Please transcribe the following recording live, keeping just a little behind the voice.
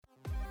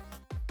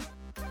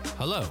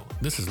Hello,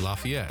 this is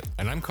Lafayette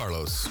And I'm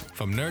Carlos.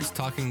 from Nerds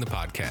Talking the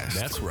Podcast.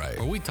 That's right.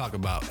 Where we talk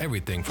about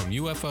everything from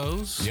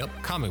UFOs, Yep.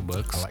 comic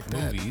books, I like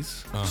that.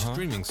 movies, Uh-huh.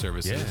 streaming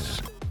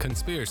services,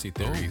 conspiracy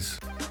theories,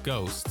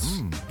 ghosts,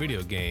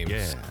 video games,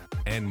 Yeah.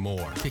 and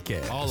more. Kick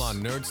ass. All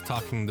on Nerds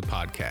Talking the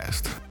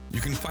Podcast.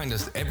 You can find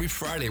us every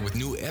Friday with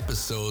new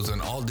episodes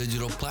on all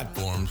digital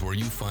platforms where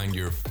you find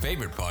your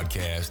favorite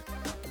podcast,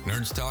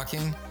 Nerds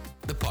Talking,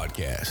 the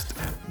podcast.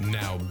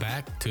 Now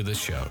back to the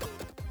show.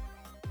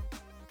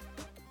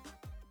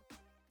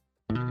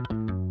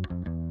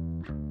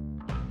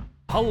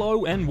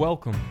 Hello and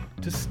welcome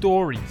to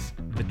Stories,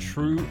 the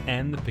True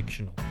and the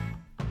Fictional.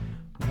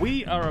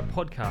 We are a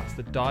podcast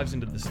that dives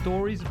into the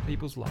stories of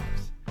people's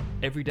lives,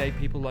 everyday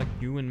people like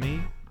you and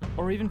me,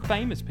 or even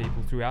famous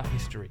people throughout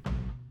history.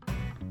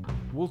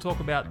 We'll talk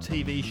about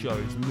TV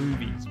shows,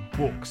 movies,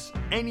 books,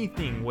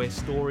 anything where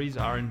stories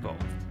are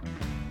involved.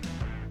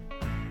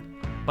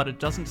 But it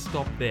doesn't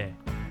stop there.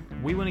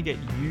 We want to get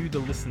you, the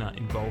listener,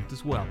 involved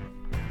as well.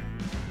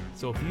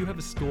 So if you have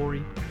a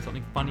story,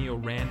 something funny or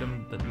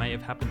random that may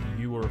have happened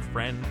to you or a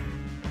friend,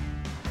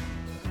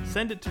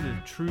 send it to the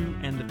true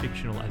and the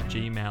fictional at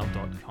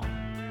gmail.com.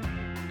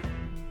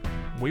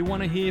 We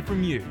want to hear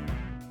from you.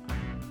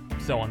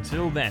 So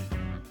until then,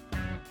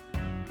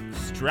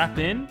 strap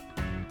in.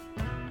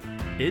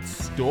 It's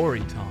story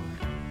time.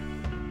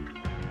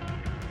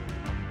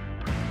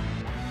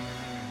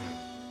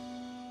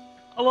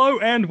 Hello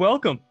and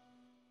welcome.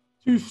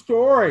 Two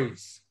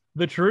stories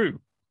The True.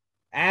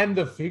 and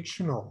the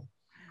fictional.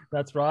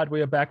 That's right.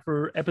 We are back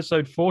for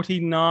episode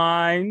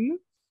 49.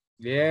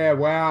 Yeah,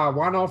 wow.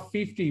 One off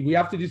 50. We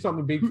have to do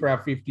something big for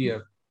our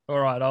 50th. All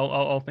right,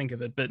 I'll think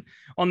of it. But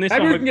on this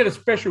Maybe one, we can get a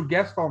special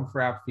guest on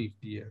for our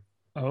 50th.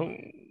 oh,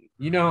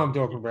 You know who I'm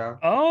talking about.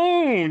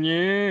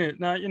 yeah.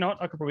 No, you know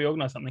what? I could probably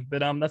organize something, but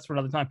that's for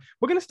another time.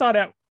 We're going to start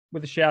out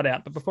with a shout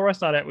out. But before I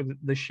start out with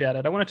the shout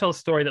out, I want to tell a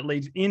story that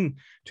leads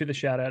into the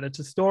shout out. It's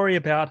a story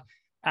about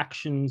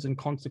actions and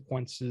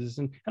consequences,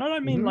 and I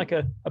don't mean like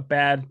a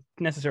bad,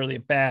 necessarily a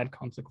bad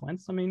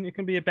consequence. I mean, it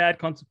can be a bad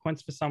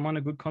consequence for someone,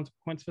 a good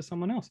consequence for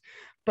someone else.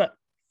 But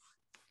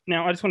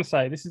now I just want to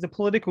say this is a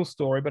political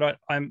story, but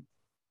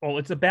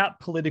it's about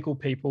political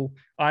people.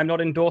 I'm not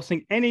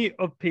endorsing any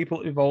of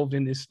people involved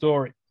in this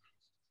story.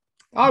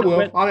 I will.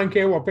 When- I don't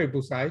care what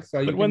people say. So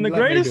you But can when the let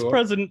me greatest do it.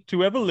 president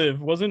to ever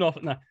live was in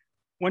office,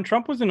 when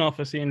Trump was in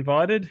office, he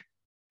invited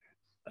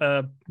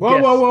Whoa, guests.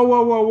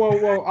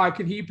 whoa. I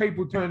can hear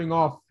people turning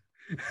off.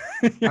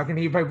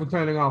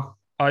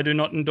 I do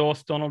not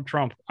endorse Donald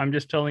Trump. I'm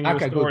just telling you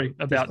Okay, a good. story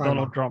about Disclaimer.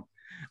 Donald Trump.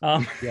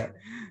 Um, Yeah.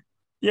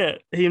 yeah,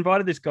 he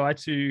invited this guy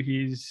to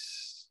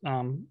his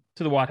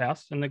to the White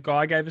House, and the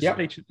guy gave a Yep.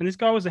 speech. And this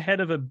guy was the head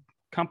of a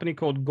company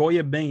called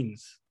Goya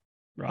Beans.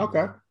 Right.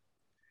 Okay.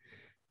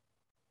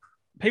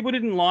 People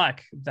didn't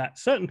like that.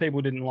 Certain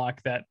people didn't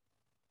like that.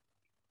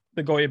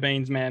 The Goya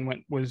Beans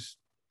man was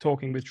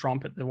talking with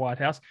Trump at the White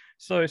House.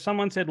 So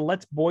someone said,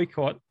 "Let's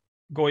boycott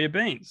Goya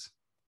Beans."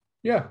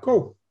 Yeah,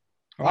 cool.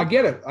 I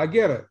get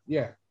it.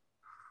 Yeah.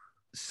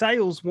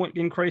 Sales won't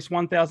increase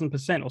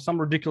 1,000% or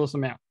some ridiculous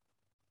amount.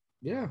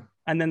 Yeah.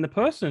 And then the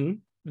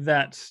person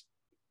that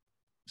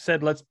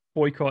said, "Let's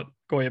boycott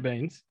Goya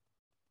Beans,"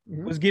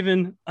 Mhm. was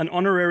given an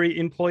honorary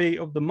employee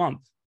of the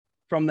month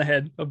from the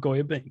head of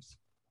Goya Beans.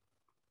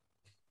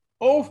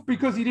 All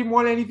because he didn't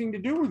want anything to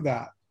do with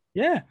that.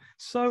 Yeah.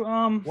 So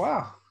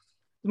Wow.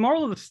 the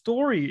moral of the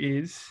story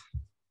is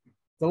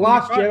The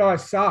Last Right. Jedi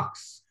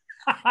sucks.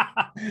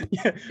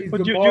 yeah. Is But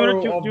the do you moral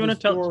want of to the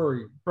tell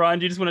story. Brian?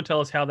 Do you just want to tell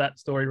us how that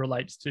story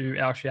relates to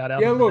our shout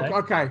out? Yeah, of the look, day?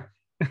 okay.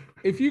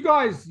 If you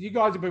guys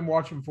have been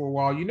watching for a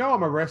while, you know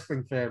I'm a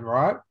wrestling fan,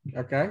 right?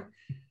 Okay.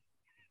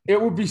 It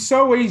would be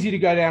so easy to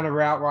go down a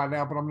route right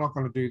now, but I'm not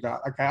going to do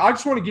that. Okay. I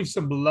just want to give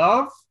some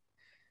love.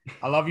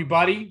 I love you,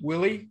 buddy.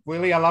 Willie,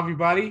 I love you,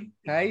 buddy.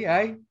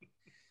 Hey.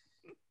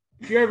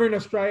 If you're ever in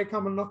Australia,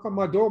 come and knock on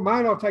my door,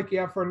 mate. I'll take you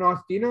out for a nice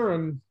dinner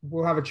and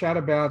we'll have a chat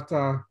about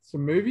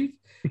some movies.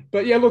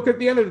 But yeah, look, at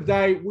the end of the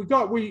day,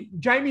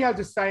 Jamie has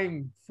a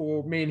saying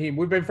for me and him.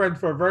 We've been friends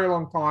for a very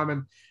long time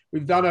and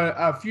we've done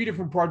a few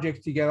different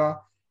projects together.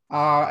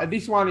 And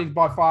this one is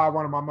by far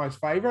one of my most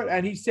favorite.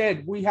 And he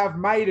said, "We have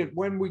made it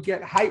when we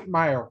get hate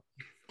mail."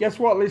 Guess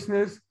what,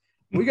 listeners?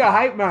 We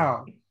got hate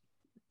mail.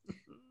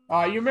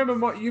 You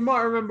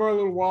might remember a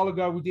little while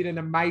ago, we did an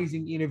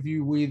amazing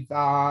interview with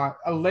a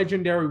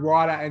legendary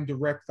writer and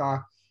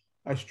director,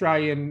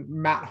 Australian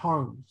Matt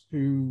Holmes,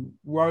 who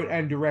wrote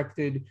and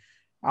directed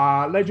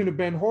Legend of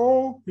Ben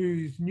Hall,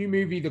 whose new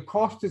movie, The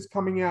Cost, is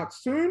coming out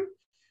soon.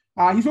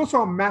 He's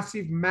also a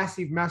massive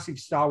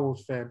Star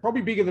Wars fan,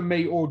 probably bigger than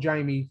me or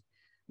Jamie.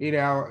 We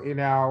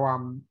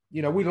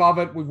love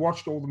it. We've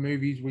watched all the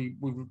movies.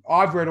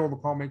 I've read all the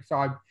comics.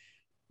 I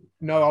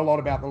know a lot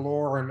about the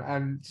lore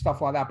and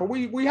stuff like that. But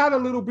we had a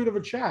little bit of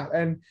a chat.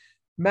 And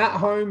Matt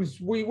Holmes,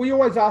 we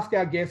always ask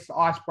our guests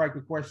icebreaker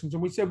questions,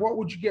 and we said, "What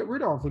would you get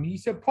rid of?" And he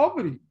said,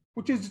 "Poverty,"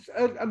 which is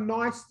a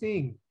nice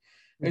thing.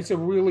 Yeah. It's a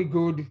really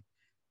good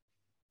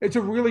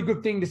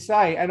thing to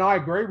say, and I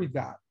agree with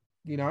that.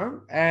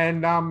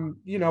 And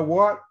you know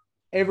what?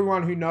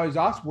 Everyone who knows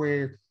us,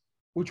 we're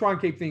We try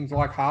and keep things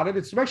lighthearted,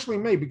 especially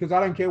me, because I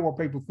don't care what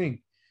people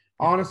think.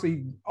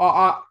 Honestly,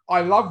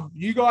 I love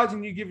you guys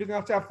and you giving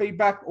us our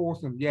feedback.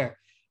 Awesome. Yeah.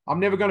 I'm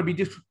never going to be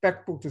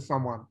disrespectful to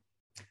someone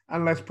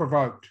unless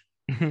provoked.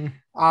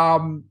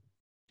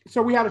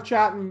 So we had a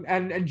chat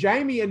and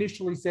Jamie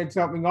initially said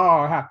something,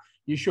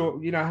 you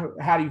sure,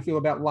 how do you feel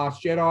about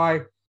Last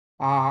Jedi?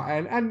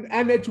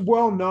 And it's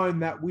well known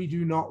that we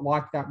do not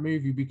like that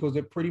movie because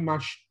it pretty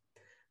much,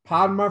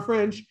 pardon my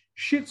French,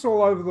 shits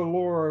all over the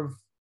lore of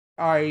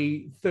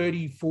a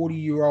 30,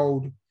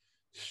 40-year-old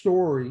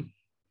story,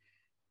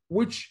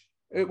 which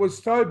it was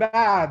so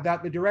bad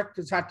that the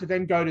directors had to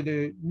then go to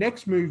the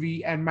next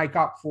movie and make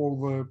up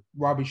for the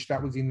rubbish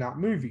that was in that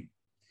movie.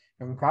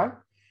 Okay?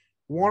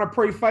 Want to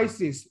preface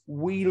this.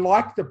 We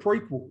like the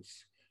prequels.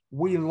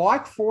 We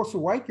like Force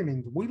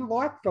Awakenings. We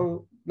like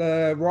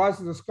the Rise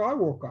of the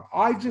Skywalker.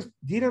 I just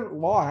didn't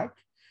like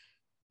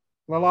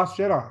The Last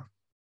Jedi.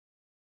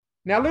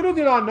 Now, little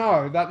did I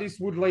know that this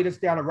would lead us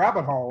down a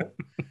rabbit hole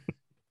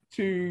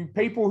to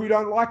people who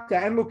don't like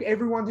that. And look,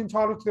 everyone's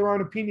entitled to their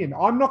own opinion.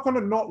 I'm not going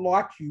to not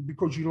like you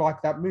because you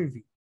like that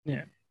movie.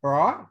 Yeah. All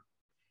right?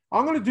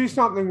 I'm going to do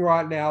something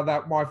right now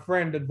that my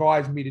friend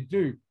advised me to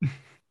do.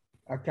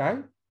 Okay?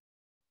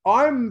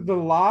 I'm the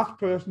last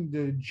person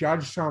to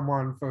judge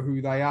someone for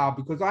who they are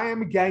because I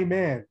am a gay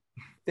man.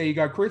 There you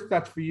go, Chris.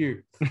 That's for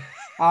you.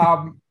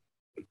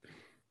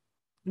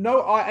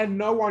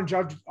 No one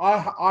judges.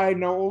 I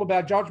know all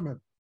about judgment.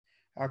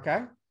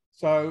 Okay?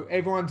 So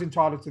everyone's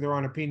entitled to their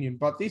own opinion.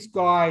 But this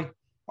guy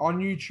on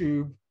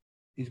YouTube,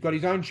 he's got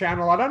his own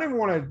channel. I don't even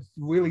want to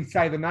really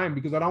say the name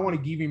because I don't want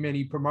to give him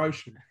any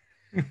promotion.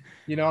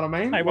 You know what I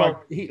mean? Hey,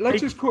 well,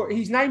 just call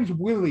his name's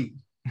Willie.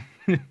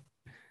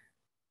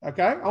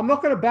 Okay? I'm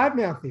not going to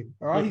badmouth him.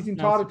 All right? Yeah, he's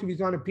entitled to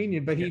his own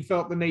opinion, but he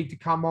felt the need to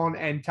come on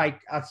and take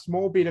a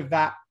small bit of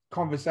that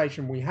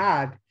conversation we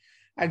had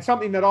and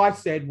something that I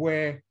said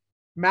where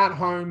Matt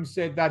Holmes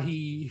said that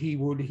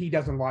he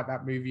doesn't like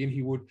that movie and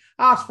he would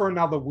ask for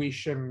another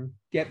wish and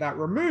get that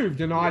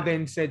removed. And I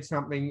then said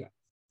something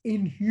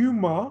in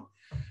humor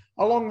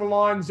along the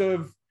lines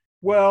of,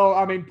 well,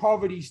 I mean,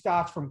 poverty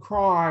starts from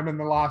crime and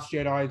The Last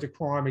Jedi is a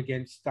crime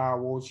against Star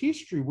Wars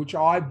history, which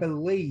I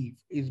believe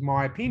is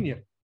my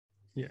opinion.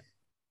 Yeah.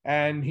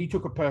 And he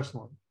took it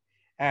personally.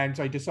 And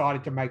so he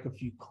decided to make a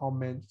few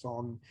comments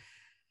on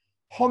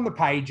the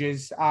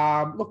pages.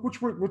 Look, which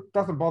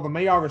doesn't bother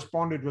me. I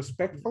responded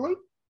respectfully.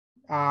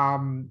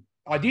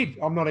 I did.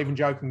 I'm not even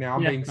joking now.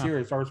 I'm being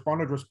serious. I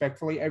responded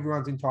respectfully.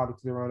 Everyone's entitled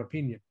to their own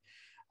opinion.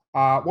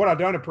 What I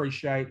don't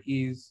appreciate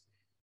is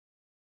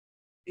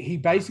he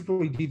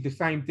basically did the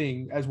same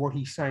thing as what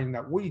he's saying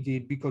that we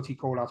did because he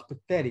called us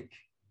pathetic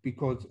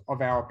because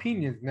of our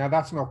opinions. Now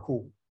that's not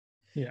cool.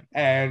 Yeah.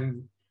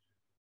 And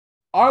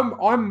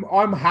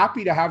I'm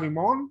happy to have him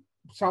on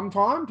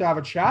sometime to have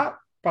a chat,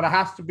 but it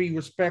has to be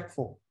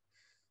respectful.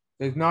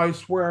 There's no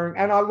swearing.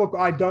 And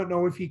I don't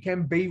know if he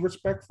can be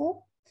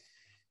respectful.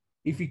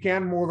 If he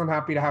can, more than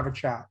happy to have a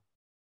chat.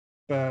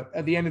 But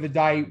at the end of the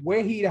day,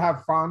 we're here to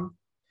have fun.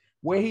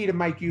 We're here to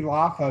make you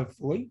laugh,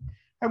 hopefully.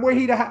 And we're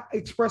here to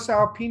express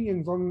our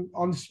opinions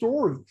on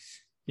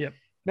stories. Yep.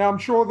 Now, I'm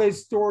sure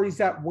there's stories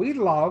that we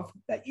love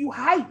that you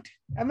hate,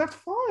 and that's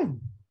fine.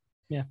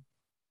 Yeah.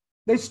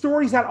 There's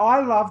stories that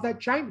I love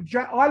that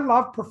I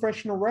love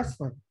professional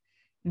wrestling.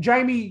 And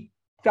Jamie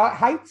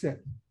hates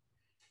it.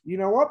 You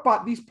know what?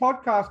 But this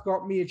podcast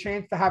got me a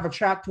chance to have a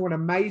chat to an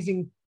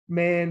amazing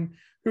man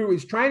who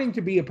is training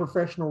to be a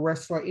professional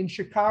wrestler in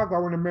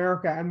Chicago in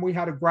America. And we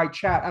had a great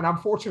chat. And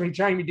unfortunately,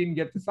 Jamie didn't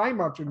get to say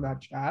much in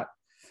that chat.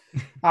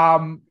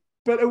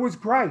 But it was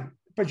great.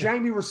 But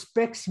Jamie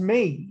respects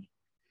me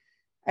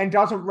and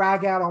doesn't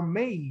rag out on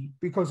me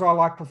because I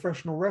like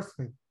professional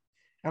wrestling.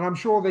 And I'm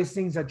sure there's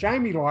things that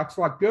Jamie likes,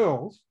 like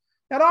girls,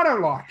 that I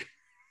don't like.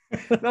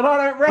 That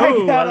I don't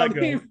rag out on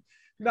him.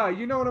 No,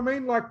 you know what I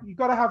mean? Like, you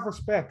got to have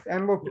respect.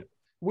 And look,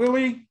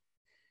 Willie,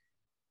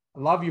 I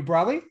love you,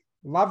 brother.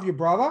 Love you,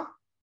 brother.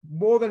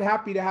 More than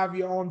happy to have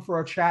you on for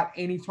a chat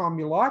anytime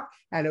you like.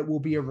 And it will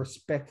be a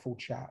respectful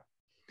chat.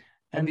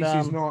 And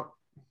this is not,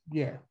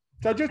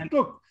 So just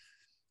look,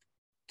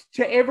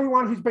 to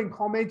everyone who's been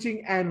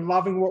commenting and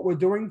loving what we're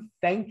doing,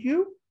 thank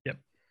you. Yep.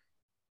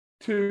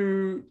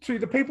 To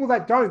the people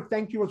that don't,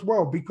 thank you as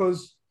well,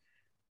 because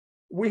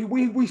we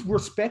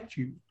respect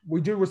you.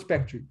 We do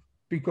respect you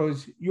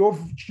because you're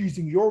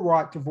choosing your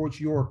right to voice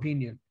your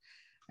opinion.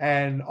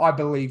 And I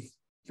believe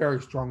very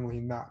strongly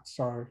in that.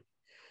 So,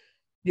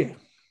 yeah,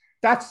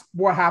 that's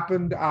what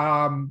happened.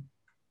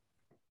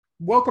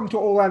 Welcome to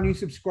all our new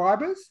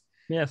subscribers.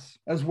 Yes.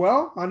 As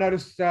well. I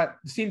noticed that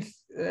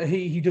since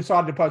he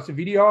decided to post a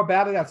video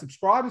about it, our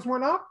subscribers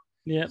went up.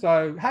 Yeah.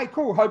 So, hey,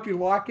 cool. Hope you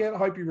like it.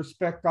 Hope you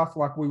respect us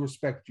like we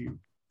respect you.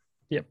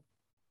 Yep.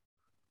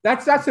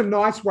 That's a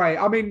nice way.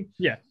 I mean,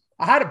 yeah.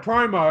 I had a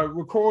promo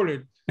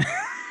recorded,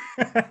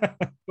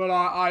 but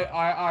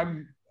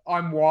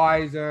I'm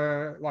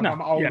wiser. Like,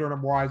 I'm older and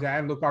I'm wiser.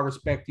 And look, I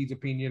respect his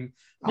opinion.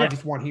 I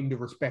just want him to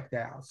respect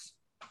ours.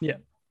 Yeah.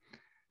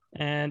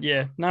 And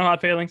no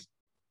hard feelings.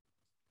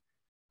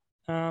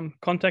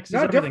 Context is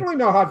No, everything. definitely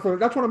no hard feelings.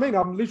 That's what I mean.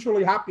 I'm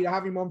literally happy to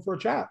have him on for a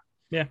chat.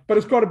 Yeah. But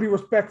it's got to be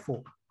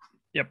respectful.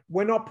 Yep.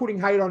 We're not putting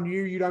hate on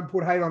you. You don't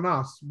put hate on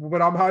us.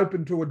 But I'm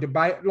hoping to a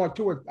debate, like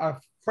to a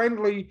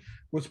friendly,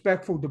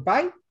 respectful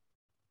debate.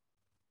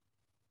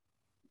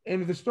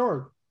 End of the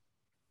story.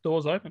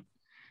 Doors open.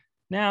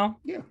 Now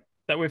Yeah.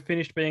 that we've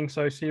finished being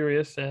so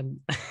serious and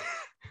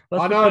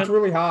I know it's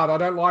really hard. I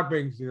don't like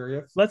being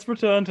serious. let's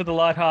return to the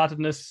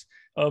lightheartedness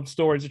of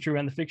stories, the true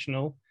and the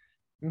fictional,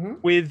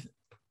 with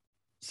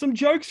some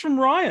jokes from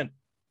Ryan.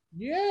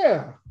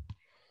 Yeah.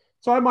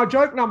 So my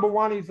joke number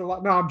one is no,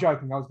 I'm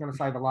joking. I was going to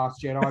say The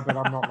Last Jedi, but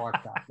I'm not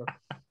like that.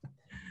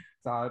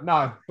 But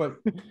No,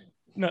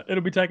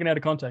 it'll be taken out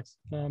of context.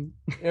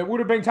 it would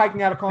have been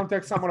taken out of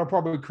context. Someone will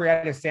probably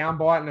create a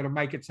soundbite and it'll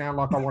make it sound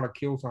like I want to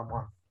kill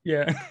someone.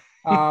 Yeah.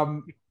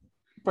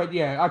 But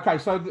yeah, okay.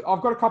 So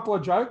I've got a couple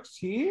of jokes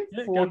here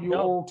for you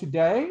all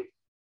today.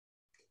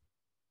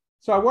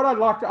 So what I'd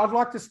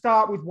like to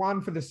start with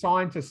one for the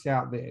scientists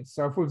out there.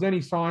 So if there's any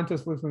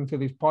scientists listening to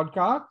this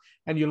podcast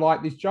and you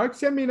like this joke,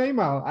 send me an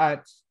email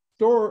at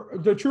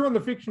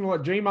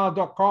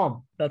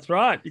thetrueandthefictional@gmail.com. That's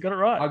right. You got it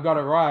right. I got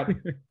it right.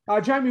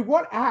 Jamie,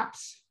 what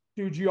apps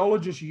do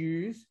geologists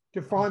use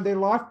to find their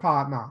life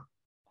partner?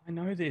 I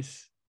know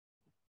this.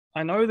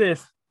 No.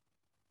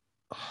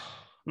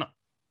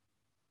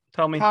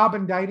 Tell me.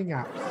 Carbon dating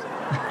apps.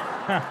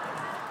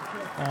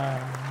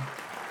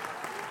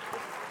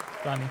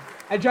 Funny.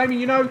 And Jamie,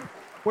 you know,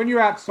 when you're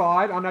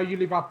outside, I know you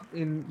live up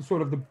in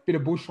sort of the bit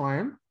of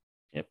bushland.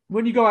 Yep.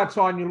 When you go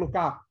outside and you look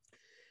up,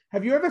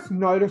 have you ever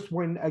noticed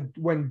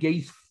when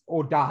geese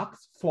or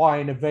ducks fly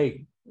in a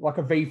V, like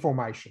a V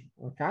formation?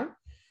 Okay.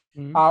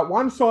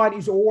 One side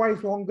is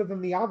always longer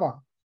than the other.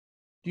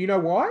 Do you know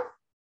why?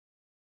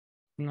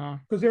 No.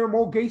 Because there are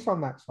more geese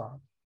on that side.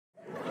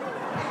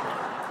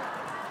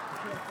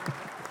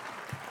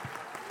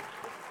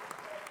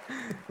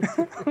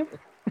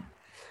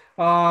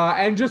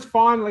 And just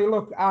finally,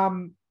 look,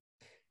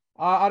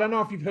 I don't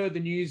know if you've heard the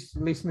news,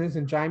 listeners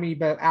and Jamie,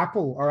 but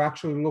Apple are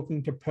actually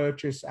looking to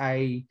purchase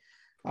a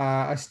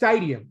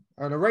stadium,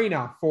 an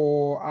arena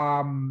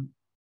for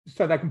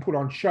so they can put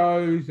on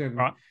shows and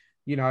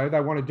you know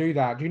they want to do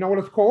that. Do you know what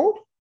it's called?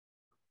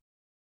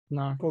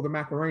 No. It's called the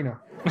Macarena.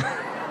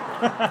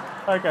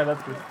 Okay,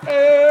 that's good.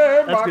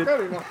 Hey, That's good.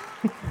 Macarena.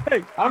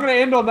 Hey. I'm going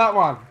to end on that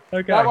one.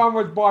 Okay. That one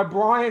was by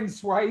Brian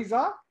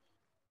Swayzer.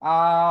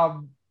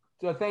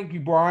 So thank you,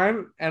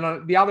 Brian.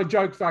 And the other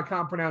jokes, I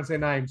can't pronounce their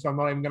names, so I'm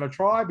not even going to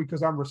try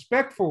because I'm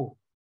respectful.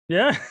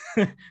 Yeah.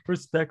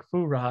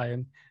 Respectful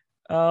Ryan.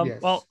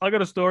 Yes. Well, I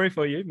got a story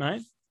for you,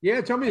 mate.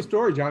 Yeah, tell me a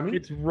story, Jamie.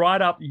 It's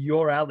right up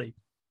your alley.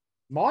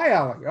 My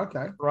alley,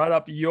 okay. Right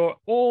up your.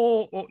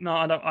 No,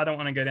 I don't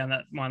want to go down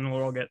that one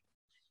or I'll get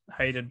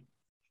hated. I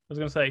was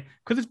going to say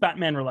because it's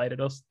Batman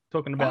related. I was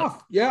talking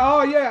about.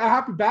 A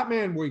happy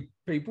Batman week,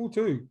 people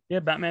too. Yeah,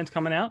 Batman's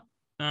coming out.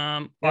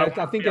 I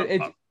think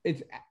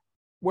it's.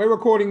 We're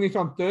recording this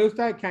on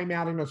Thursday. It came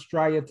out in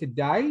Australia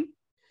today.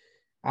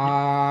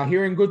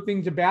 Hearing good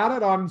things about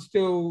it.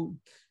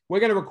 We're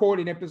going to record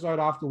an episode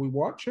after we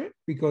watch it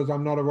because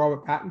I'm not a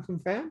Robert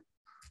Pattinson fan.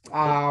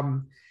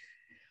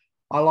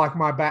 I like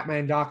my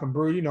Batman dark and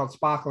broody, not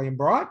sparkly and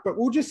bright, but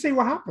we'll just see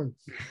what happens.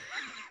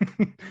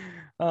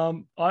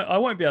 I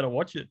won't be able to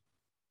watch it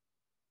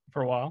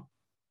for a while.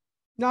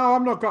 No,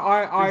 I'm not.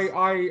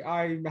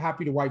 I'm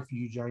happy to wait for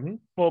you, Jamie.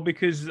 Well,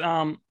 because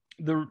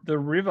the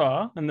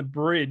river and the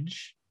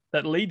bridge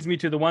that leads me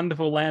to the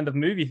wonderful land of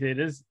movie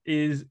theaters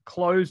is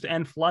closed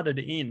and flooded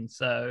in.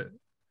 So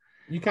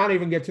you can't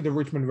even get to the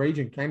Richmond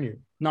region, can you?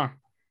 No.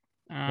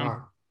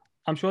 No.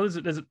 I'm sure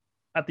there's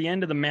at the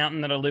end of the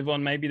mountain that I live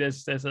on. Maybe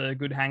there's a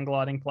good hang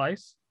gliding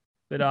place,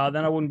 but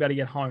then I wouldn't be able to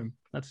get home.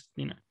 That's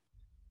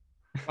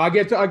I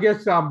guess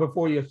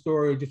before your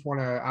story, I just want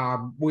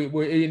to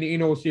we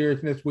in all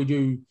seriousness, we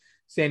do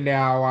send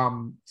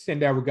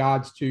our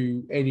regards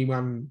to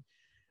anyone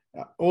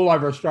all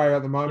over Australia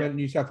at the moment. Yep.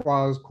 New South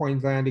Wales,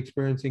 Queensland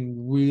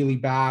experiencing really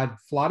bad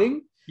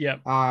flooding. Yeah.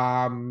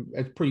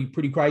 It's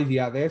pretty crazy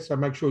out there. So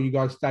make sure you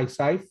guys stay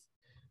safe.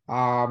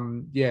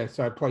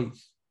 So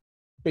please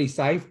be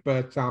safe.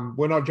 But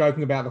we're not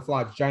joking about the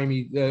floods.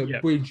 Jamie, the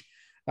bridge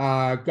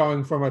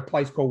going from a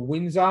place called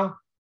Windsor.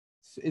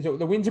 Is it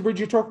the Windsor Bridge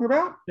you're talking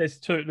about? There's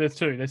two. There's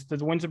the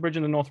Windsor Bridge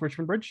and the North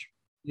Richmond Bridge.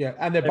 Yeah,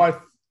 and they're both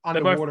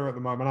underwater at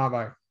the moment, aren't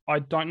they? I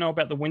don't know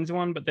about the Windsor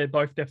one, but they're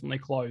both definitely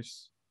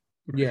close.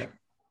 Yeah.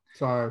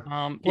 So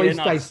please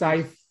stay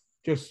safe.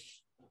 Please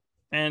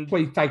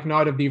take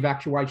note of the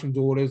evacuations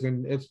orders,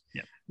 and it's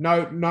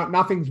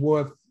nothing's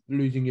worth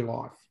losing your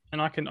life.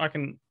 And I can't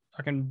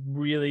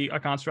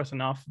stress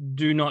enough.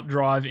 Do not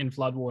drive in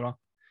floodwater.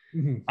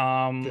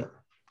 Mm-hmm.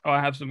 I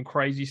have some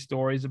crazy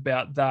stories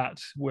about that,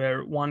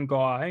 where one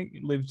guy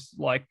lived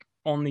like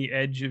on the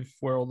edge of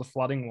where all the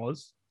flooding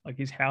was. Like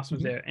his house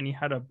was there, and he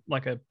had a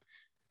bucko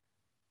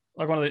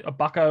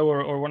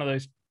or one of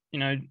those,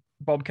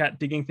 bobcat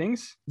digging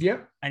things.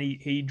 Yep. And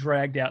he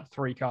dragged out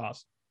 3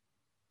 cars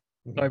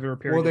over a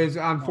period. Well, there's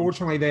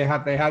unfortunately we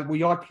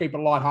like to keep it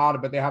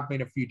lighthearted, but there have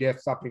been a few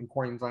deaths up in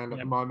Queensland at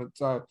the moment.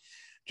 So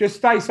just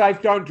stay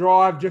safe. Don't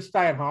drive. Just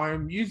stay at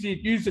home. Use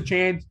the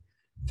chance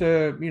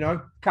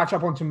to catch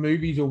up on some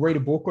movies or read a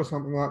book or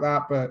something like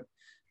that. But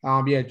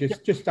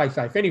just stay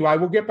safe. Anyway,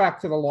 we'll get back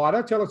to the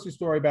lighter. Tell us the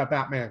story about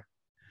Batman.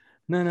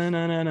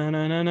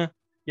 No.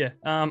 Yeah.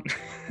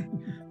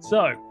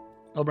 So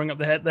I'll bring up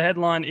the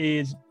headline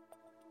is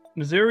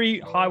Missouri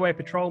Highway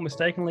Patrol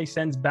mistakenly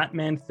sends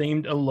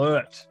Batman-themed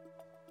alert.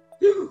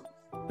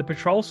 The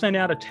patrol sent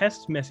out a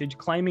test message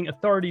claiming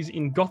authorities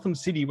in Gotham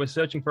City were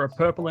searching for a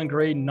purple and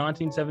green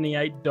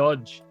 1978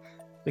 Dodge,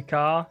 the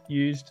car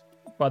used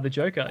by the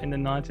Joker in the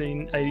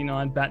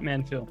 1989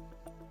 Batman film.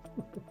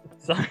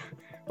 So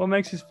what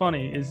makes this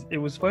funny is it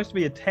was supposed to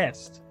be a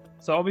test.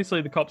 So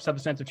obviously the cops have a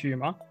sense of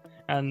humor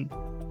and,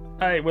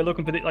 hey, we're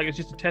looking for it's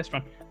just a test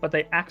run. But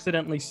they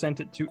accidentally sent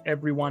it to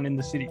everyone in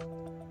the city.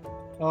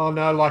 Oh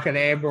no, like an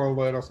Amber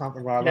Alert or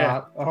something like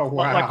that. Oh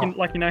wow!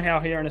 Like you know how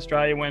here in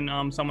Australia,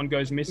 when someone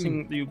goes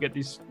missing, you'll get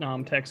this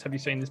text. Have you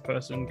seen this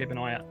person? Keep an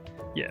eye out.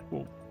 Yeah,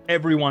 well,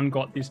 everyone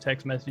got this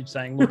text message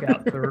saying, "Look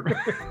out for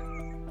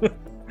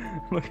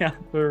look out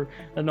for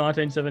a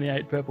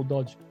 1978 purple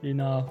Dodge in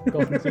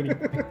Gotham City,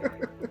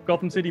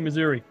 Gotham City,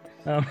 Missouri."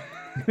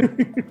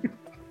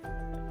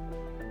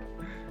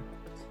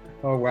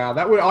 Oh wow!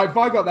 That would if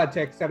I got that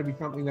text, that'd be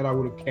something that I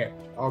would have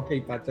kept. I'll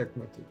keep that text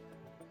message.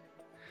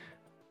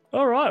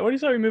 All right. What do you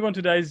say we move on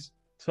to today's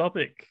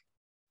topic?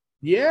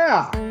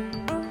 Yeah.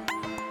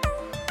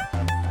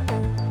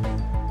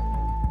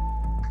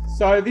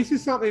 So this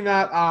is something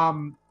that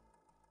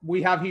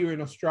we have here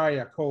in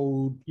Australia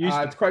called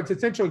it's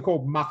essentially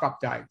called Muck Up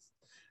Days.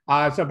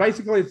 So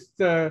basically, it's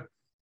the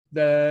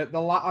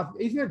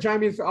isn't it,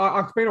 Jamie? It's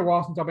been a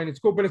while since I've been in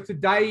school, but it's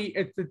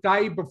the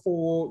day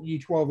before Year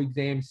 12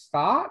 exams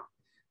start,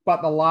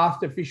 but the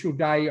last official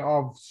day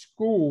of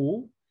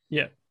school.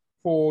 Yeah.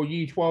 For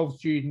Year 12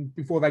 students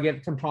before they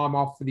get some time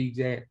off for the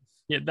exams.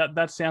 Yeah,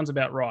 that sounds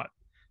about right.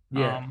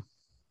 Yeah.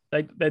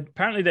 They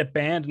apparently they're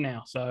banned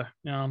now. So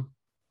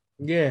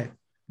yeah.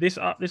 This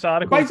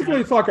article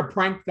basically it's like a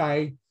prank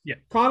day. Yeah.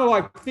 Kind of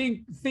like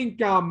think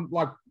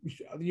like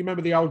you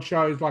remember the old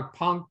shows like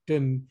Punk'd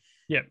and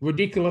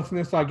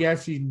Ridiculousness, I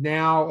guess.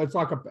 Now it's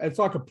like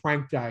a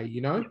prank day,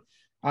 Year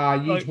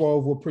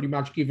 12 were pretty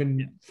much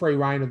given free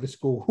reign of the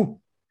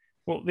school.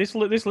 Well, this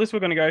list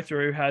we're going to go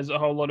through has a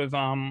whole lot of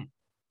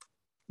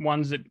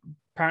ones that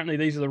apparently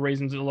these are the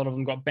reasons that a lot of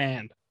them got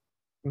banned.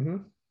 Mm-hmm.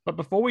 But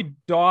before we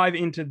dive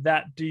into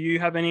that, do you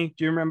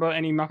remember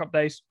any Muck Up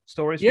Day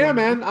stories? Yeah,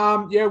 man.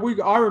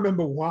 I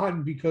remember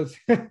one because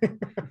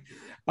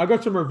I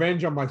got some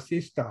revenge on my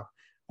sister.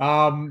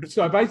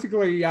 So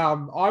basically, I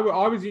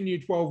was in Year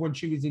 12 when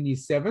she was in Year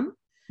 7.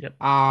 Yep.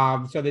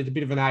 So there's a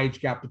bit of an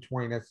age gap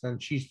between us,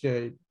 and she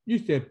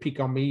used to pick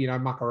on me,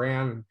 muck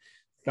around and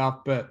stuff.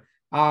 But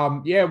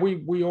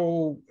we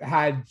all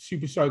had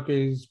super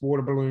soakers,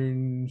 water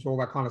balloons, all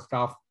that kind of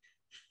stuff,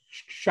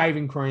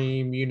 shaving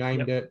cream, you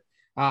named it.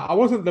 I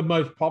wasn't the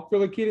most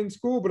popular kid in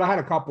school, but I had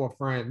a couple of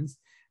friends,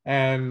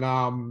 and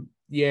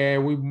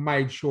we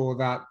made sure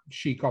that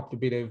she copped a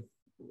bit of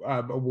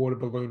a water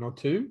balloon or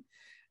two.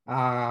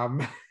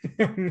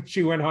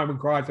 She went home and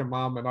cried to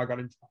mum, and I got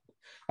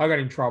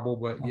in trouble,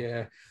 but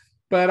yeah.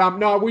 But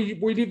no,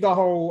 we did the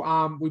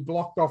whole, we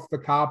blocked off the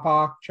car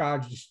park,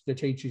 charged the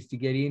teachers to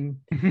get in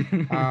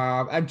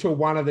until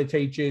one of the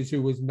teachers,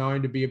 who was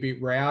known to be a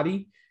bit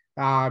rowdy,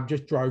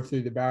 just drove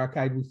through the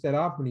barricade we set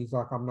up, and he's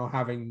like, I'm not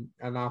having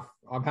enough.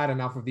 I've had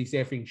enough of this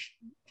effing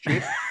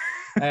shit.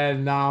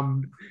 And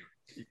so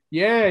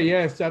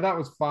that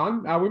was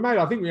fun. I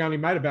think we only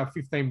made about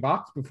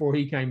 $15 before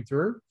he came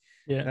through.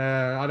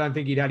 Yeah. I don't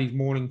think he'd had his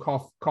morning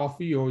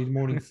coffee or his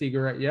morning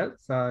cigarette yet.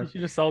 So you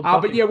should have sold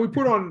coffee. But yeah, we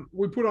put on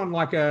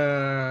like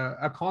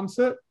a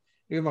concert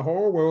in the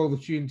hall where all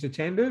the students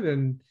attended,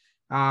 and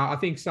I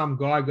think some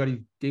guy got his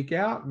dick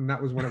out, and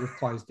that was when it was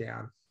closed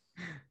down.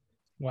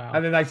 Wow.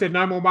 And then they said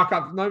no more muck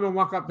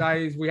up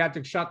days. We had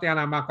to shut down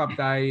our muck up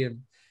day,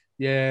 and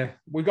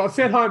we got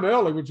sent home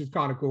early, which is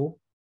kind of cool.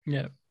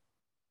 Yeah.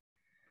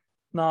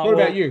 No. What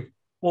about you?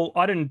 Well,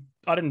 I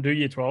didn't do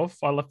Year 12.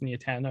 I left in Year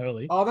 10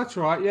 early. Oh, that's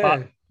right.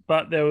 Yeah.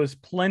 But there was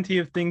plenty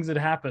of things that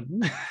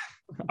happened.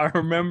 I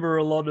remember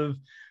a lot of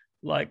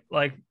like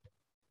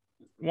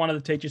one of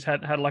the teachers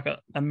had like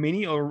a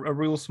mini or a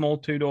real small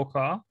 2-door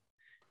car,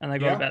 and they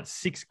got about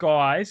 6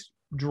 guys,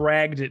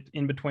 dragged it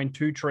in between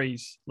 2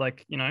 trees, so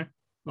it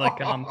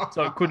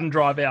couldn't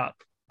drive out.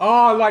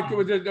 Oh, like it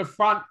was the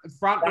front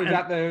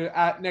was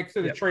at next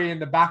to the tree,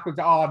 and the back was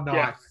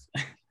nice.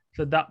 Yeah.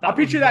 So that I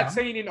picture that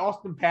scene in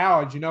Austin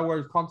Powers, where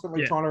he's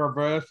constantly trying to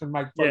reverse and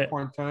make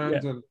 3-point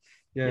turns.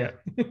 Yeah.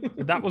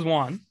 So that was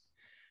one.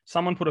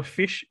 Someone put a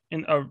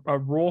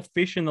raw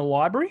fish in the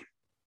library.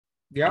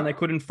 Yeah. And they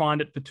couldn't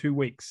find it for 2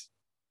 weeks.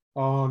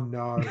 Oh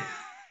no.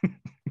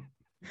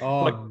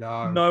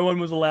 No. No one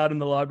was allowed in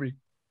the library.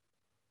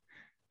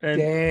 And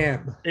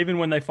damn. Even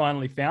when they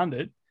finally found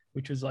it,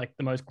 which was like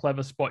the most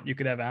clever spot you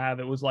could ever have,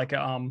 it was like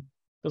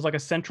a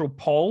central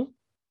pole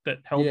that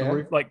held the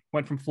roof, like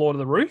went from floor to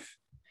the roof.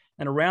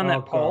 And around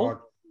that pole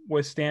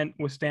were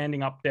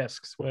standing up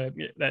desks where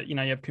you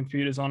have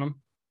computers on them,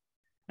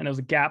 and there was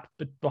a gap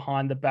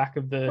behind the back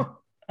of the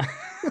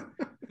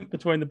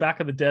between the back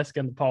of the desk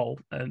and the pole,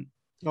 and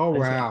Oh, they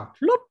wow.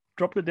 said, "Floop,"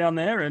 dropped it down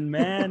there, and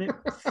man, it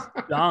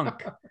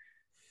stunk.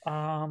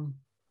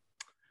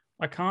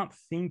 I can't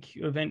think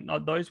of any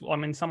those. I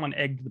mean, someone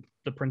egged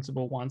the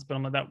principal once, but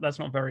I'm like, that's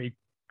not very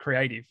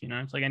creative, you know.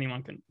 It's like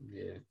anyone can.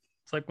 Yeah.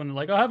 It's like when they're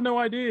like, I have no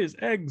ideas,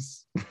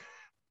 eggs.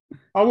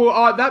 Oh,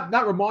 well,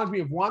 that reminds me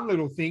of one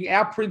little thing.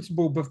 Our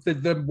principal,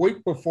 the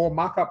week before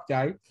muck up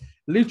day,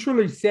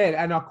 literally said,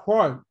 and I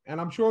quote,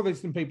 and I'm sure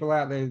there's some people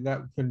out there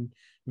that can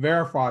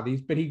verify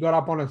this, but he got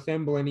up on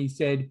assembly and he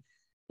said,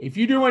 "If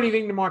you do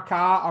anything to my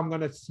car, I'm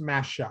going to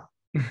smash you."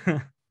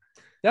 That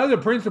was a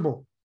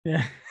principal.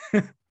 Yeah.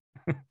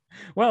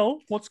 Well,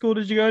 what school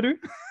did you go to?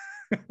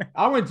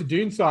 I went to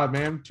Doonside,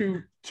 man.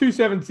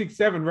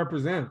 2767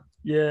 represent.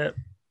 Yeah,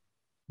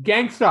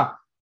 Gangster.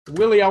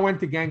 Willie, I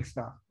went to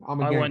Gangster. I'm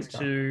a I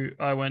gangster.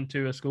 went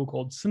to a school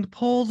called St.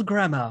 Paul's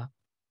Grammar.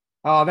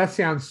 Oh, that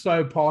sounds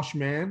so posh,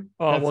 man.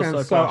 Oh, it that was sounds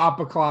so so posh.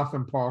 upper class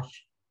and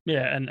posh.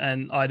 Yeah,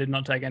 and I did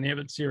not take any of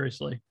it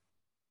seriously.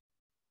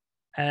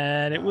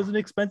 And it was an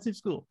expensive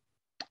school.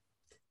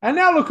 And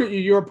now look at you.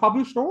 You're a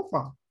published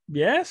author.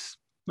 Yes.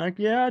 Like,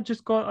 yeah, I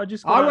just got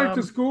I went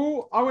to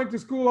school. I went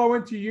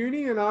to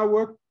uni, and I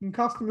worked in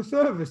customer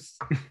service.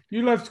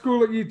 You left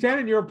school at year 10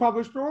 and you're a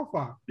published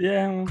author.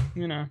 Yeah, well,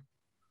 you know,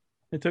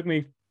 it took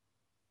me,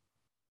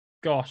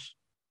 gosh,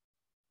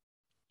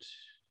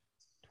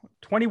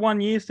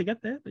 21 years to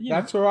get there. But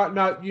yeah, That's all right.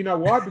 No, you know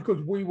why?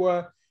 Because we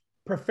were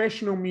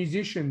professional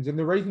musicians. And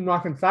the reason I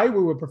can say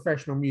we were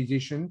professional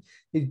musicians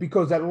is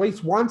because at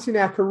least once in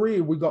our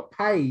career, we got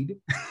paid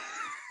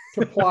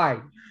to play.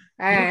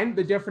 And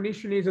the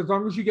definition is as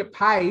long as you get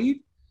paid,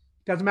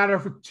 doesn't matter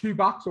if it's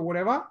 $2 or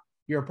whatever,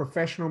 you're a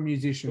professional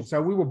musician.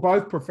 So we were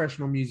both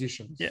professional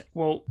musicians. yeah.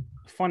 Well,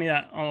 funny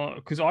that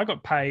because I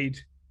got paid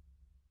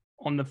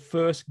on the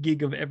first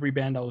gig of every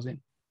band I was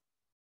in.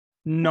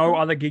 No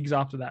other gigs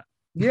after that.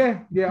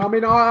 Yeah. I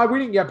mean, we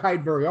didn't get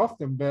paid very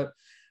often, but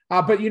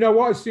you know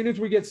what? As soon as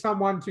we get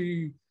someone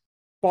to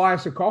buy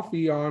us a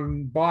coffee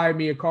on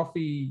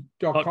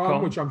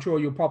buymeacoffee.com, which I'm sure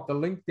you'll pop the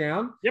link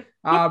down. Yep.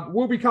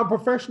 We'll become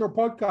professional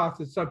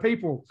podcasters. So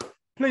people,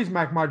 please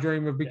make my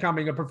dream of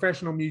becoming a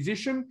professional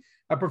musician,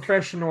 a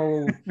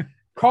professional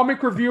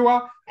comic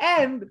reviewer,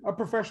 and a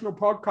professional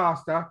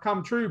podcaster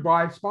come true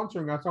by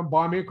sponsoring us on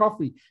Buy Me a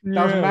Coffee.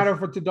 Doesn't matter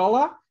if it's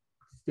 $1,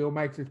 still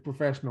makes us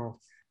professional.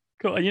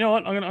 Cool. You know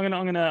what?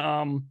 I'm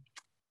gonna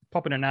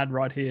pop in an ad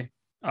right here.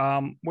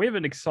 We have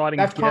an exciting.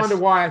 That's guest. kind of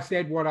why I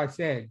said what I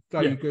said. So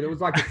you could. It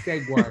was like a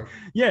segue.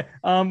 Yeah.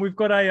 We've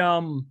got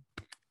a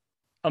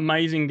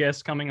amazing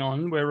guest coming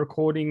on. We're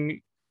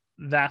recording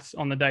that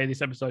on the day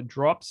this episode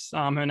drops.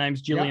 Her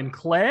name's Gillian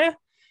Clare.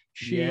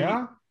 She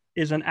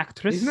is an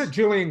actress. Isn't it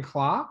Gillian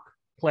Clark?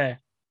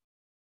 Claire.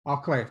 Oh,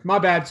 Claire. My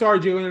bad.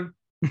 Sorry, Gillian.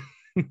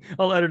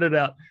 I'll edit it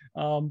out.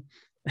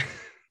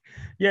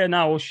 Yeah,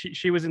 no, well,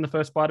 she was in the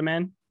first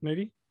Spider-Man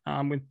movie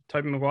with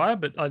Tobey Maguire,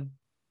 but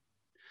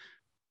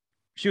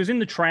she was in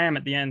the tram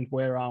at the end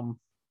where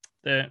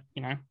they're,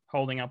 you know,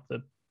 holding up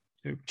the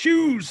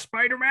choose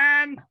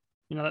Spider-Man.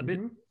 You know that bit?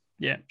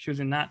 Yeah, she was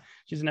in that.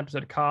 She's in an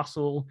episode of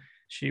Castle.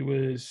 She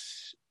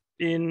was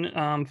in,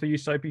 for you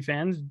Soapy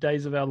fans,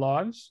 Days of Our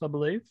Lives, I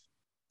believe.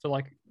 So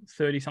like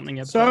 30-something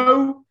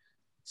episodes.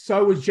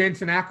 So was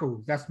Jensen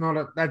Ackles. That's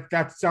not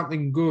that's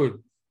something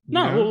good.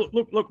 No,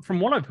 well, look,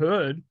 from what I've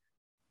heard,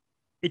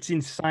 it's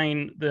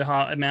insane the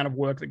amount of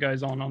work that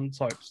goes on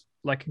soaps.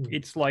 Like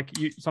it's like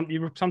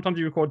sometimes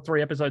you record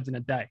 3 episodes in a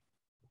day.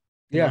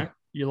 You know?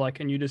 You're like,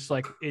 and you just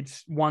like,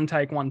 it's one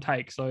take.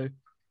 So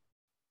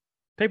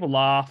people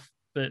laugh,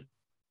 but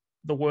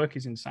the work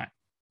is insane.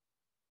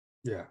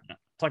 Yeah.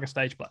 It's like a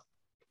stage play.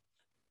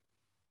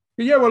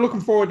 But yeah, we're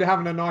looking forward to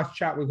having a nice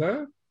chat with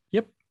her.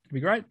 Yep. It'd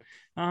be great.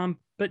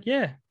 But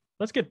yeah,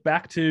 let's get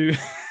back to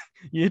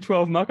year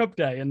 12 muck-up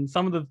day and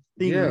some of the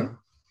things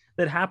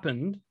that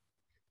happened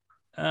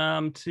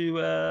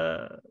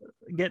to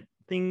get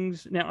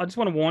things. Now, I just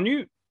want to warn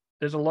you,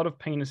 there's a lot of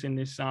penis in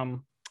this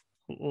article.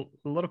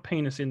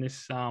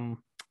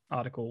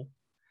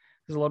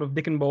 There's a lot of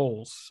dick and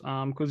balls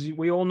because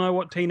we all know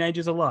what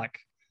teenagers are like.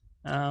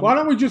 Why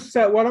don't we just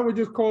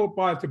call it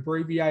by its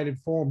abbreviated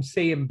form,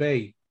 C and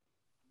B?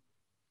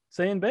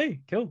 C and B,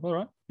 cool. All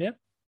right, yeah.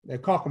 They're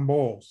cock and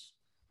balls.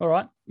 All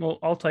right. Well,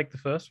 I'll take the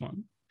first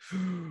one.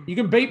 You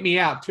can beat me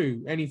out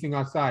too. Anything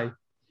I say.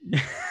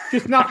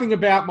 Just nothing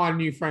about my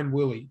new friend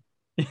Willie.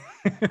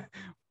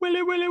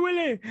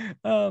 Willie.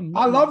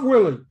 I love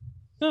Willie.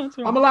 No, that's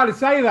all right. I'm allowed to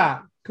say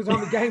that because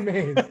I'm a gay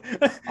man.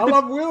 I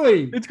love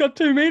Willie. It's got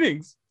 2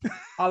 meanings.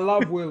 I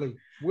love Willie.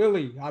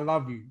 Willie, I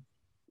love you.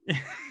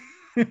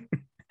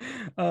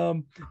 Yeah,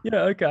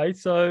 okay.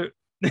 So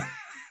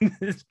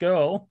this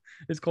girl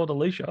is called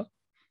Alicia.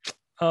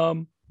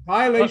 Hi,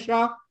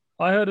 Alicia.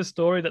 I heard a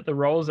story that the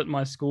rollers at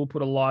my school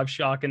put a live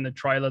shark in the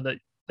trailer that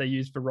they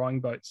used for rowing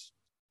boats.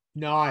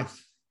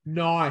 Nice.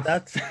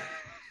 That's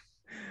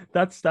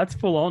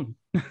full on.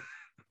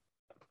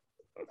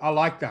 I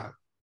like that.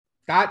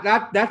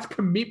 That's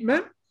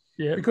commitment.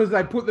 Yeah. Because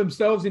they put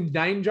themselves in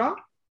danger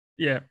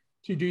Yeah.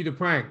 to do the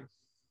prank.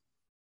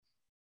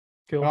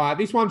 Cool.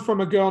 This one's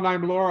from a girl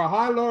named Laura.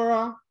 Hi,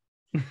 Laura.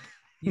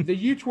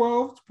 The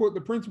U12s put the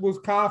principal's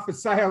car for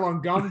sale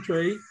on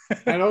Gumtree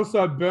and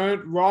also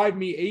burnt Ride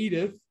Me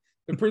Edith,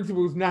 the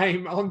principal's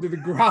name, onto the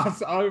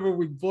grass over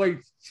with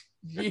bleach.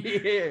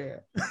 Yeah.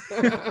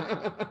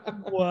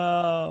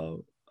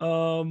 Wow.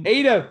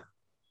 Edith.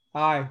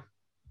 Hi.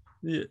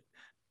 Yeah.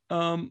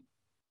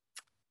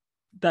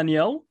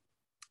 Danielle.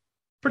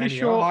 Pretty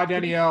sure. Hi,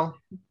 Danielle.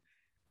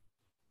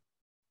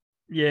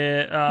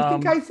 Yeah. Just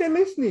in case they're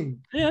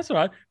listening. Yeah, that's all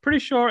right. Pretty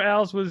sure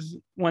ours was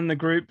when the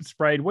group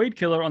sprayed weed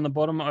killer on the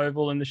bottom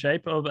oval in the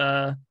shape of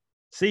a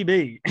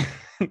CB.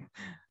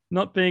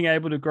 Not being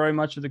able to grow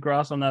much of the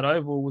grass on that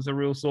oval was a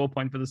real sore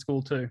point for the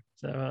school too.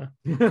 So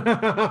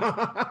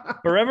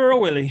forever a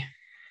Willie.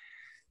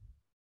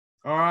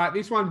 All right,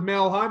 this one's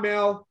Mel. Hi,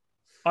 Mel.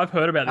 I've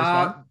heard about this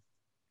one.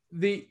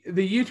 The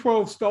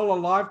U12 stole a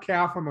live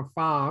cow from a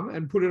farm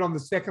and put it on the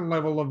second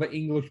level of the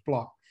English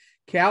block.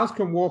 Cows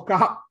can walk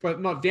up,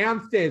 but not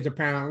downstairs,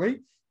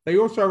 apparently. They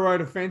also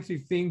wrote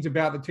offensive things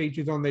about the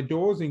teachers on their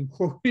doors,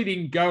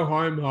 including "Go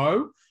home,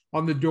 ho"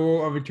 on the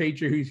door of a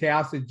teacher whose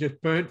house had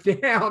just burnt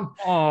down,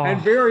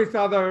 and various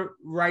other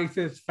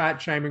racist,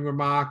 fat-shaming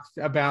remarks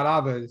about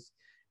others.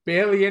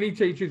 Barely any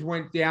teachers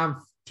went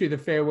down to the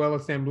farewell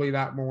assembly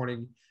that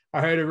morning. I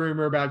heard a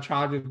rumor about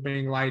charges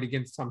being laid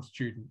against some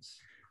students.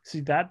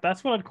 See,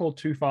 that's what I'd call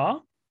too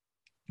far.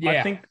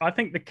 Yeah. I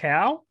think the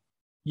cow,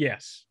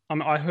 yes.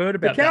 I heard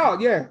about the cow,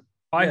 that. yeah.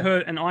 I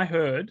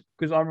heard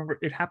because I remember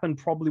it happened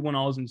probably when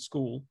I was in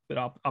school, but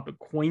up at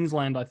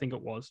Queensland, I think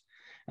it was,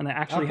 and they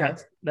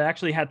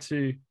actually had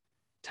to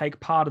take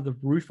part of the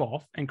roof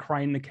off and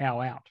crane the cow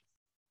out.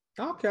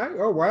 Okay.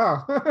 Oh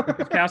wow.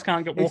 Because cows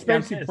can't get walked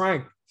expensive downstairs.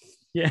 prank.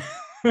 Yeah.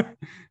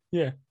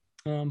 Yeah.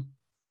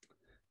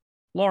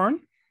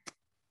 Lauren,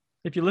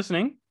 if you're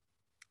listening,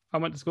 I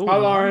went to school. Hi,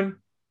 Lauren.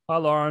 Hi,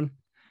 Lauren.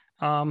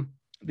 The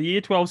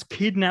Year 12s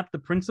kidnapped the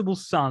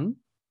principal's son.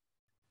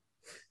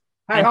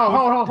 Hey,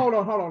 hold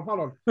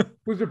on.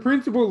 Was the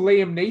principal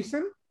Liam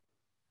Neeson?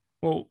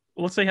 Well,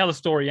 let's see how the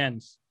story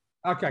ends.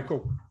 Okay,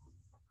 cool.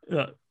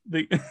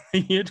 The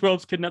Year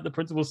 12s kidnapped the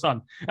principal's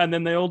son, and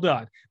then they all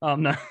died.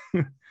 No.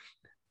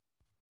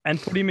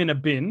 And put him in a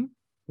bin,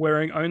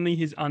 wearing only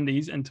his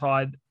undies and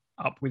tied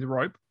up with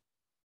rope.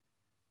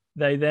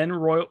 They then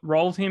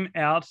rolled him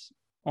out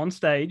on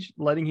stage,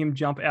 letting him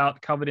jump out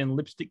covered in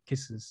lipstick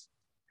kisses.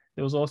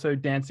 There was also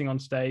dancing on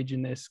stage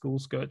in their school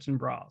skirts and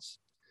bras.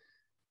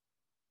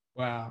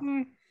 Wow.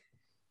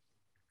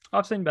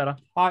 I've seen better.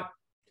 Hi,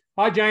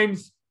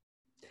 James.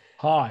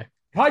 Hi,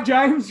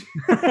 James.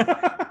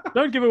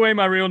 Don't give away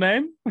my real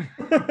name.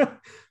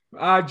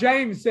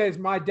 James says,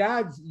 my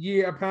dad's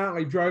year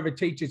apparently drove a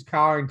teacher's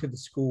car into the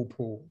school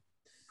pool.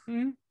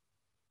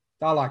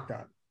 I like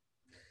that.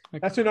 Okay.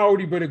 That's an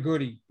oldie but a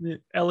goodie. Yeah,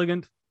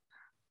 elegant.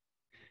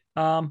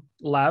 Lav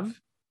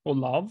or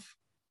Love.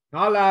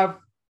 I love.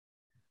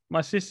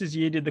 My sister's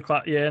year did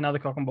another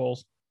cock and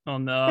balls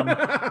on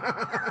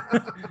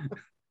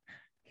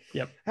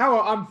Yep. How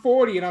I'm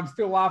 40 and I'm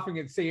still laughing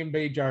at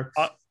C&B jokes.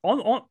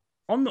 On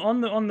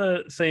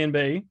the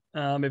C&B,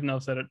 even though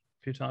I've said it a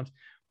few times,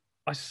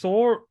 I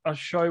saw a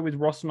show with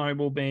Ross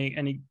Noble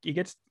and he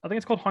gets, I think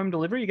it's called Home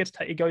Delivery.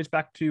 He goes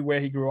back to where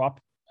he grew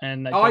up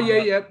and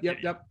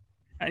Yep.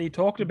 And he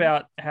talked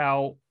about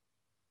how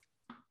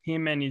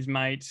him and his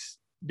mates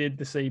did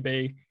the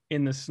CB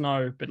in the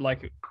snow, but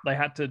like they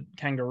had to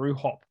kangaroo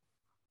hop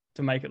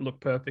to make it look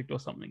perfect or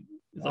something.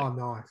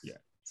 Nice. Yeah.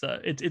 So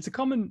it's a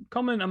common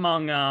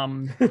among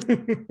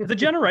it's a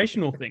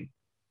generational thing.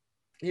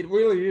 It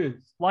really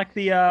is. Like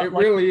the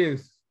really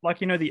is. Like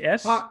the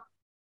S.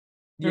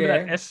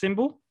 Remember that S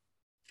symbol?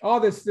 Oh,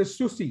 the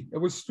Stussy. It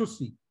was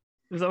Stussy.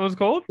 Is that what it's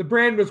called? The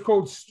brand was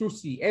called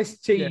Stussy.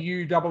 STUSSY.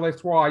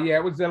 Yeah,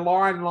 it was the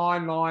line,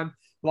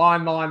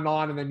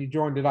 and then you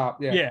joined it up.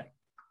 Yeah.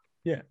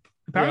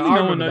 Apparently,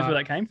 no one knows where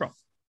that came from.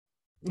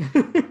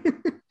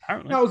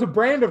 Apparently, no, it was a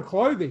brand of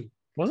clothing.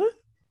 Was it?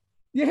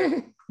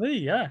 Yeah. There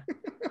you go.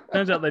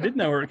 Turns out they did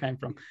know where it came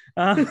from.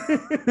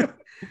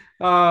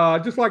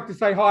 I'd just like to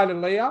say hi to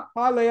Leah.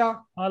 Hi,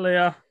 Leah. Hi,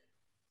 Leah.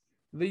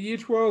 The year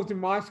 12s in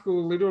my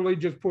school literally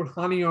just put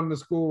honey on the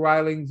school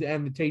railings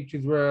and the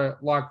teachers were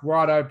like,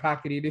 righto,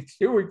 pack it in. It's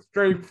too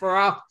extreme for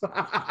us.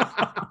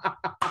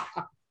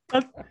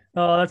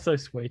 That's so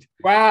sweet.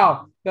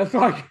 Wow. That's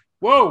like,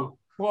 whoa.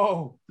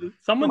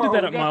 Someone did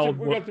that at my old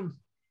work.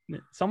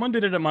 Someone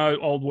did it at my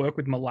old work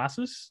with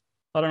molasses.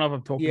 I don't know if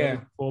I've talked about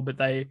it before, but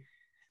they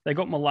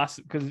got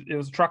molasses because it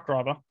was a truck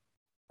driver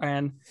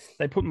and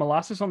they put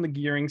molasses on the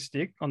gear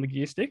stick.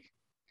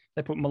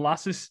 They put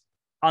molasses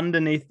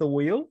underneath the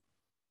wheel.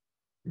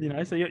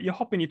 So you're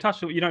hopping, you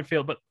touch it, you don't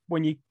feel it. But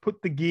when you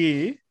put the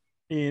gear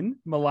in,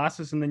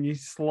 molasses, and then you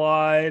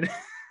slide,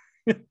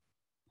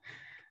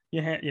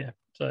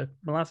 so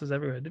molasses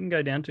everywhere. It didn't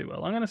go down too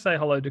well. I'm going to say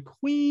hello to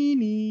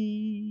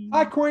Queenie.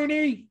 Hi,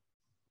 Queenie.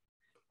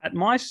 At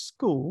my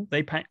school,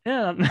 they paint.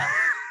 How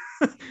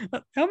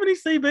many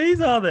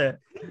CBs are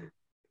there?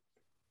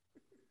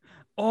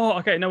 Oh,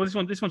 okay. No, this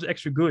one's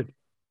extra good.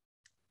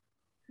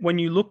 when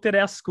you looked at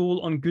our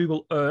school on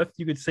Google Earth,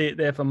 you could see it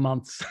there for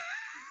months.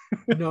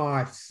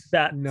 Nice.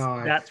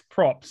 Nice. That's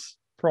props.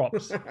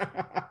 Props.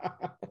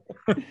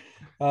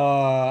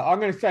 I'm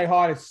going to say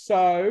hi to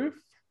Soph.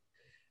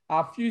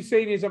 A few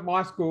seniors at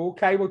my school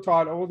cable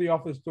tied all the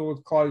office doors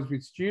closed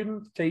with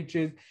students,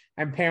 teachers,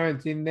 and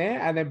parents in there,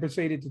 and then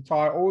proceeded to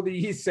tie all the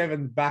year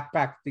 7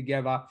 backpacks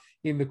together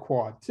in the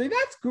quad. See,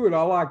 that's good.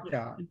 I like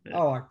that.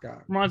 I like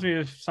that. Reminds me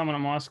of someone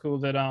at my school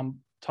that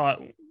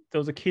there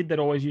was a kid that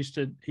always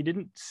he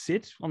didn't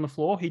sit on the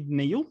floor, he'd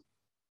kneel.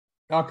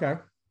 Okay.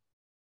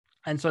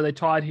 And so they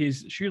tied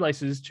his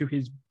shoelaces to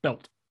his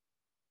belt.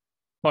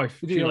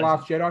 Both. Was he a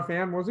Last Jedi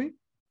fan, was he?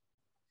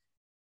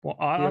 Well,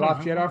 a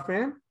Last Jedi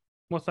fan?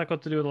 What's that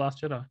got to do with The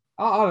Last Jedi?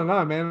 I don't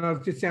know, man.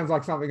 It just sounds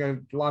like something a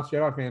Last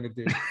Jedi fan would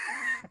do.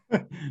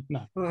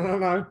 No.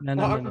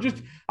 No.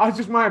 It's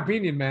just my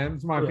opinion, man.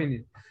 It's my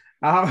opinion.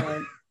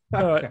 All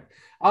right.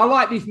 I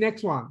like this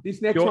next one.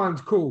 This next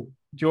one's cool.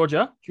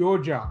 Georgia.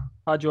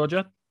 Hi,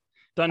 Georgia.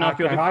 Don't know if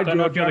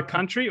you're the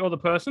country or the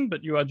person,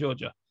 but you are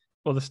Georgia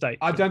or the state.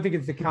 I don't think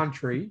it's the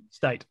country.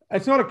 State.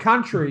 It's not a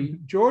country.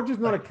 Georgia's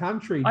not a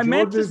country. I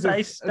meant to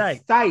say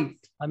state.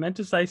 I meant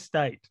to say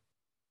state.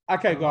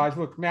 Okay, guys,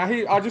 look, now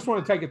here, I just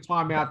want to take a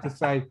time out to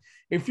say,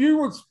 if you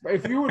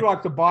would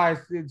like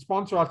to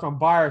sponsor us on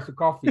Buy Us a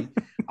Coffee,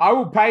 I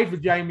will pay for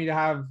Jamie to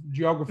have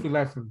geography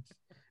lessons.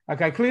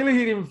 Okay, clearly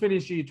he didn't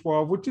finish year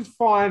 12, which is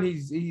fine.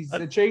 He's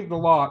achieved a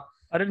lot.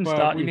 I didn't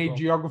start. We need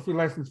geography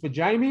lessons for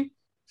Jamie.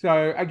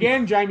 So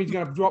again, Jamie's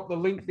going to drop the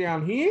link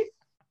down here.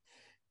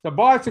 So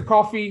buy us a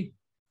coffee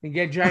and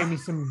get Jamie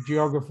some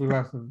geography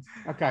lessons.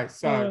 Okay,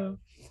 so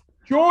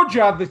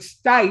Georgia, the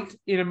state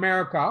in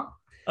America.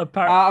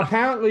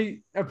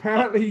 Apparently,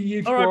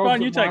 year 12 all right,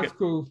 Brian, you at take my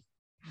school.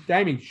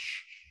 Jamie,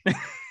 shh.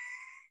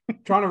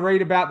 Trying to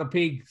read about the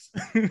pigs.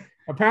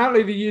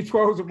 Apparently, the year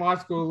 12s at my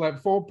school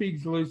let 4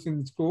 pigs loose in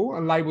the school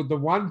and labeled the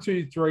 1,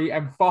 2, 3,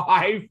 and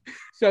 5.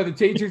 So the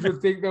teachers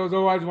would think there was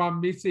always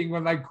one missing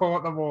when they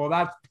caught them all.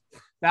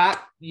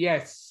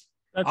 Yes.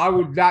 That's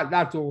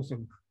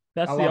awesome.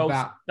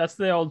 That's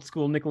the old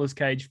school Nicolas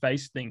Cage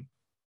face thing.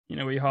 You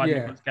know, where you hide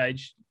Nicolas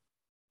Cage.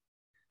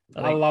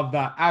 I love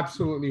that.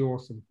 Absolutely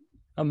awesome.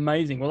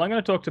 Amazing. Well, I'm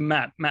going to talk to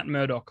Matt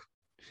Murdoch.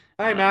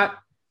 Hey, Matt.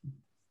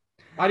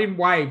 I didn't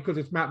wave because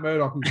it's Matt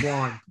Murdoch who's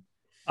blind.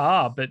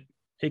 But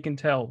he can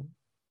tell.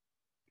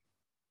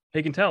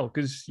 He can tell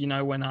because, you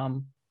know,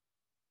 when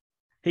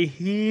he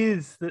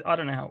hears, I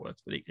don't know how it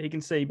works, but he can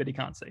see, but he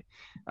can't see.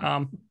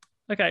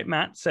 Okay,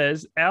 Matt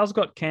says, ours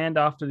got canned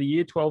after the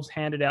year 12s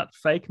handed out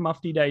fake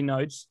Mufti Day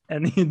notes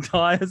and the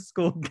entire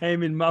school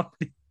came in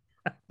Mufti.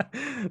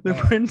 The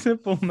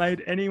principal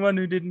made anyone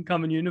who didn't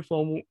come in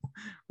uniform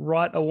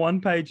write a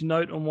 1-page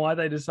note on why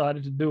they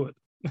decided to do it.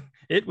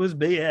 It was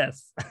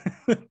BS.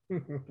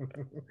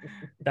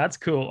 That's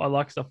cool. I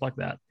like stuff like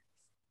that.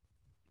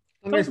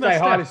 I'm going to say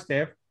hi to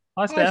Steph.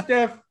 Hi,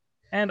 Steph.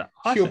 And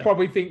she'll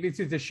probably think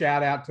this is a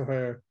shout out to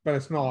her, but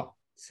it's not.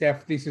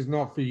 Steph, this is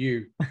not for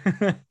you.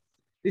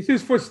 This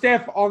is for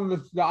Steph on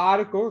the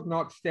article,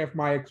 not Steph,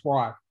 my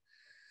ex-wife.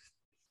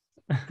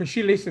 Because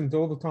she listens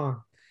all the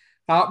time.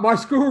 My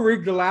school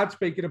rigged a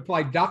loudspeaker to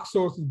play Duck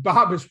Sauce's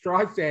Barbra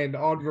Streisand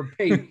on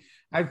repeat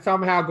and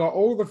somehow got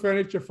all the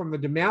furniture from the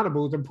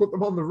demountables and put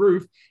them on the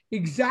roof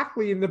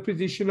exactly in the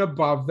position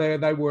above there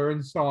they were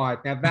inside.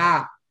 Now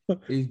that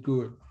is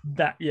good.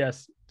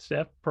 Yes,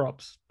 Steph,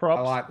 props.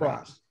 I like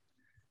that.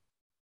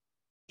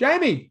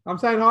 Jamie, I'm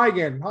saying hi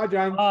again. Hi,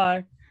 James.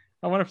 Hi.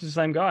 I wonder if it's the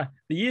same guy.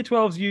 The year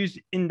 12s used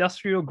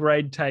industrial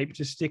grade tape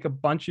to stick a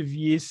bunch of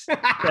year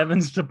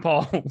 7s to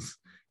poles.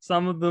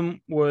 Some of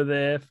them were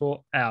there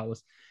for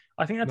hours.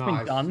 I think that's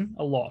been done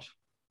a lot.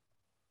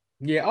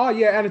 Yeah. Oh,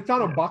 yeah. And it's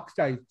done on Bucks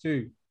Days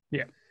too.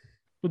 Yeah.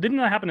 Well, didn't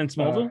that happen in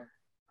Smallville?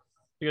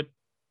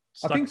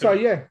 I think so,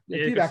 yeah.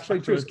 It did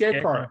actually to a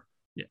scarecrow.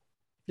 Yeah.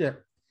 Yeah.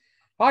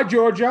 Hi,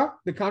 Georgia,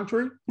 the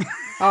country.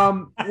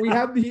 We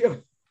had the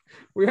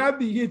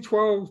year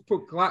 12s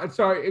put...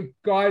 Sorry,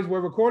 guys,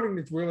 we're recording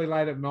this really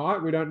late at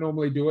night. We don't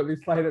normally do it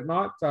this late at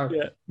night. So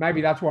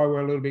maybe that's why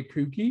we're a little bit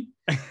kooky.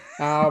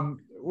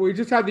 We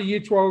just had the year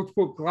 12s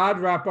put Glad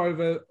wrap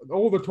over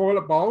all the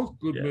toilet bowls.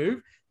 Good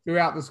move.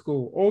 Throughout the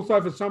school.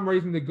 Also, for some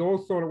reason, the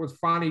girls thought it was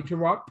funny to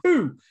write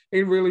poo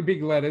in really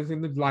big letters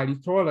in the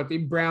ladies' toilet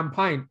in brown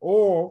paint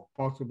or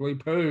possibly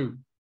poo.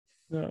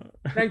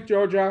 Thanks,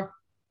 Georgia.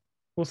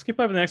 We'll skip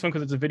over the next one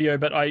because it's a video,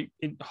 but I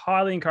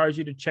highly encourage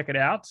you to check it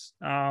out.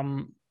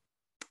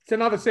 It's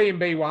another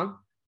C&B one.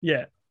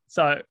 Yeah.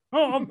 So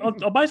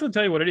I'll basically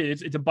tell you what it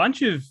is. It's a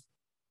bunch of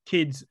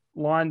kids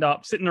lined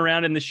up, sitting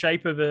around in the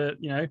shape of a,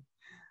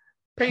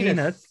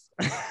 penis.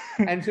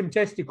 And some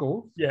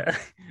testicles. Yeah.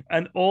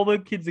 And all the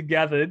kids are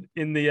gathered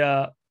in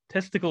the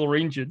testicle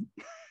region.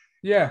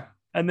 Yeah.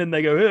 And then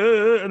they go,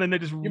 and then they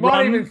just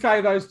might even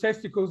say those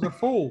testicles are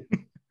full.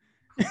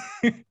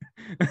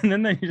 And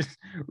then they just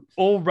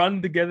all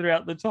run together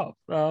out the top.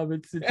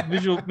 It's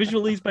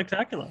visually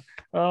spectacular.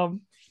 But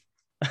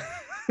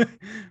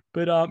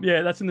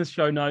that's in the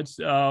show notes.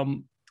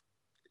 I'll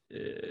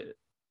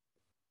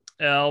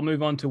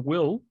move on to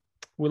Will.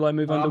 Will I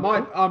move on I to might,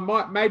 Will? I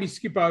might maybe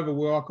skip over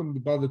Will. I couldn't be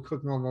bothered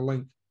clicking on the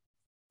link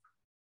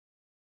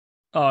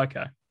Oh,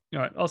 okay. All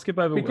right. I'll skip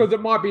over because Will.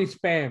 it might be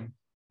spam.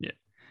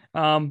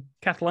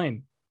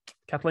 Kathleen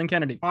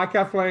Kennedy. Hi,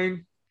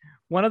 Kathleen.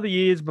 One of the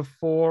years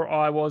before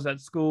I was at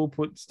school,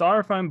 put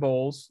styrofoam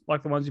balls,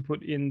 like the ones you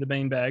put in the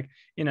beanbag,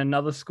 in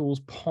another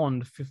school's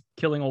pond,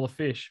 killing all the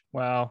fish.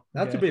 Wow.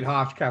 That's a bit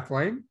harsh,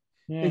 Kathleen.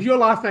 Yeah. Is your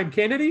last name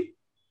Kennedy?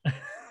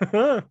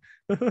 Yeah.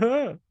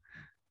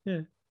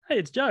 Hey,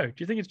 it's Joe. Do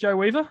you think it's Joe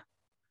Weaver?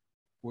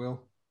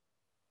 Will.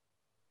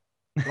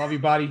 Love you,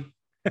 buddy.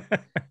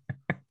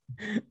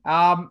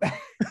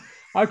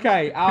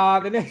 Okay.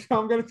 The next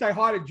I'm going to say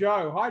hi to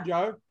Joe. Hi,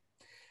 Joe.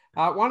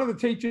 One of the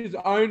teachers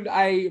owned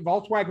a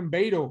Volkswagen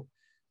Beetle.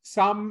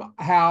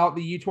 Somehow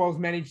the U12s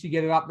managed to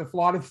get it up the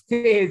flight of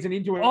stairs and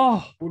into it.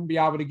 Oh, Wouldn't be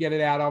able to get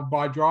it out of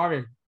by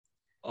driving.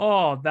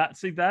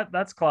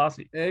 that's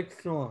classy.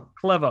 Excellent.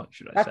 Clever,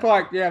 should I That's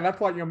say. that's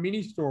like your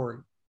mini story.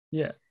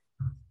 Yeah.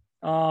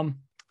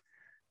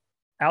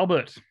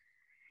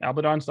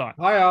 Albert Einstein.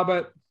 Hi,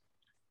 Albert.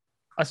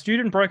 A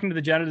student broke into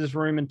the janitor's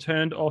room and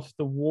turned off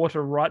the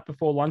water right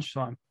before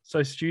lunchtime.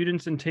 So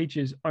students and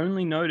teachers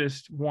only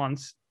noticed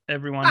once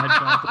everyone had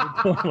gone to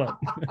the toilet.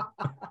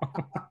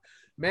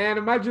 Man,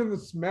 imagine the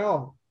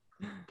smell.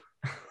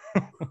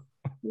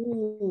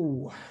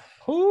 Ooh.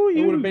 Who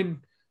It would have you?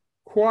 been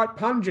quite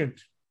pungent.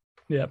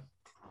 Yep.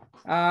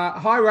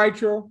 Hi,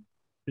 Rachel.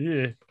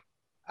 Yeah.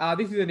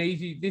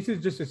 This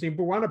is just a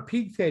simple one. A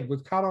pig's head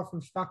was cut off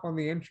and stuck on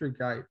the entry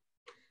gate.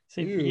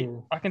 See,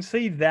 Ew. I can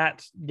see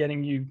that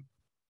getting you.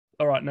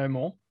 All right, no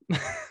more.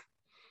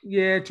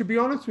 Yeah, to be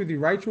honest with you,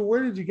 Rachel,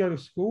 where did you go to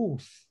school?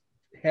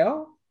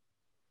 Hell?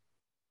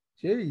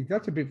 Gee,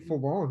 that's a bit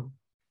full on.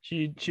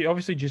 She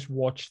obviously just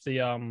watched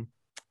the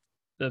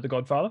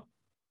Godfather.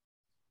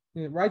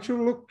 Yeah, Rachel,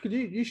 look,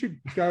 you should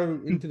go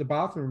into the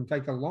bathroom and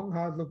take a long,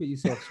 hard look at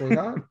yourself,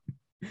 sweetheart.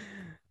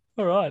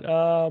 All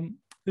right.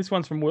 This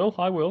one's from Will.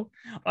 Hi, Will.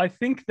 I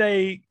think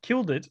they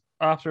killed it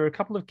after a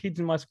couple of kids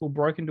in my school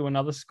broke into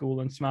another school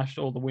and smashed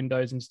all the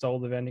windows and stole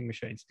the vending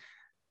machines.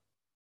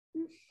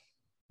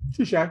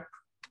 Touche.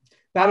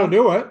 That'll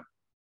do it.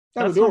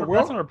 That'll do it, Will.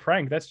 That's not a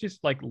prank. That's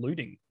just like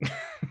looting.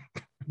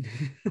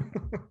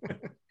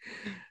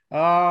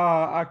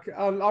 I'm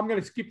going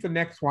to skip the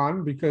next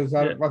one because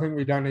I Yeah. think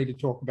we don't need to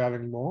talk about it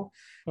anymore.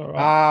 All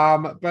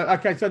right. But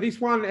okay, so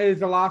this one is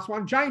the last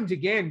one. James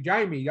again,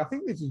 Jamie. I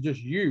think this is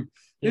just you.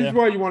 This Yeah. is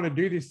why you want to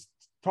do this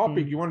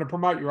topic. You want to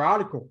promote your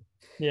article.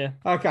 Yeah.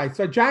 Okay,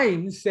 so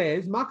James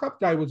says Muck-Up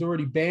Day was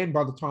already banned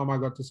by the time I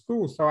got to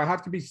school, so I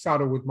had to be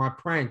subtle with my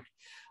prank.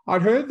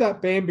 I'd heard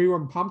that bamboo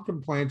and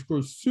pumpkin plants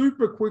grew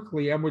super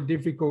quickly and were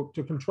difficult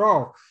to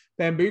control.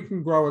 Bamboo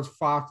can grow as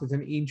fast as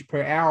an inch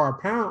per hour,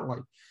 apparently.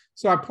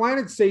 So I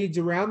planted seeds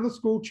around the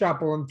school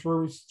chapel and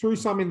threw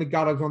some in the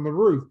gutters on the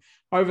roof.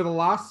 Over the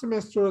last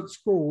semester at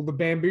school, the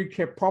bamboo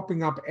kept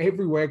popping up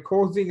everywhere,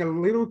 causing a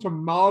little to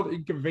mild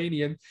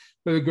inconvenience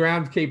for the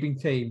groundskeeping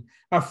team.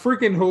 A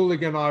freaking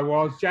hooligan I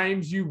was.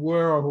 James, you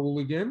were a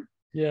hooligan,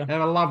 Yeah. and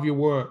I love your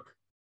work.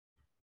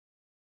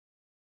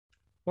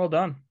 Well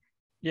done.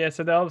 Yeah,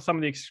 so that was some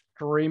of the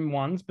extreme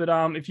ones. But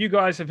if you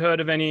guys have heard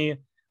of any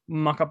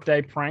muck-up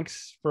day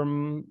pranks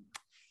from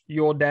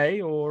your day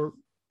or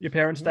your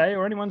parents' day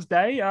or anyone's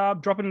day,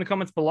 drop it in the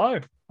comments below.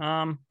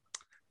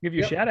 Give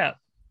you a shout out.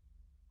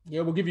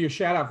 Yeah, we'll give you a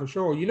shout out for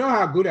sure. You know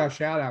how good our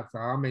shout outs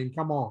are. I mean,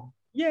 come on.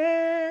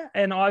 Yeah.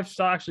 And I've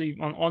actually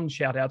on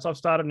shout outs, I've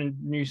started a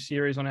new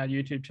series on our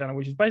YouTube channel,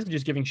 which is basically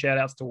just giving shout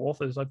outs to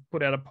authors. I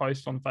put out a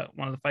post on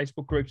one of the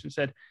Facebook groups and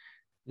said,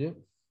 Yeah.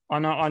 I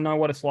know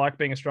what it's like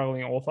being a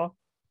struggling author,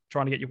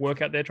 trying to get your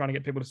work out there, trying to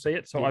get people to see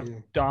it. So I've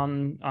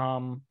done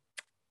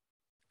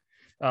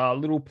a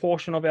little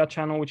portion of our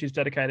channel, which is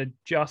dedicated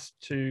just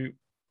to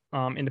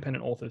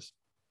independent authors.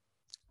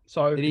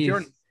 So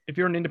if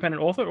you're an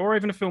independent author or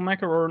even a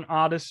filmmaker or an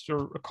artist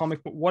or a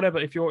comic book, whatever,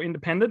 if you're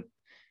independent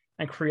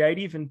and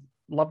creative and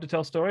love to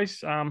tell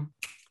stories,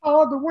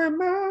 all the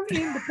women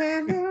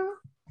independent.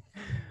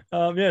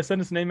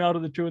 Send us an email to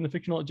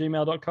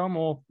thetrueandthefictional@gmail.com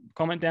or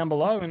comment down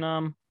below,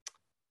 and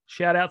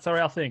shout outs are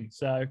our thing.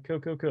 So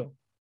cool.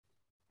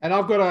 And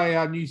I've got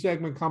a new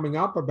segment coming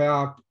up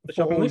about The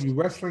for all you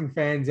wrestling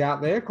fans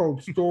out there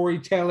called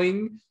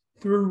Storytelling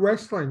Through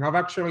Wrestling. I've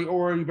actually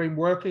already been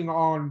working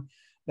on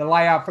the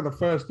layout for the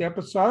first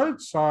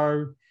episode.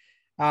 So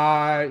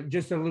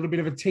just a little bit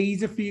of a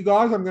teaser for you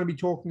guys. I'm going to be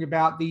talking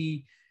about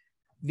the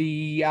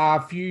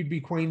feud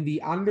between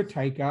The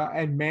Undertaker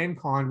and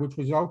Mankind, which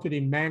resulted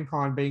in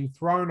Mankind being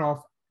thrown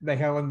off the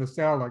Hell in the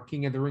Cell at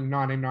King of the Ring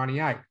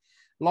 1998.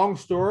 Long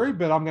story,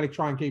 but I'm going to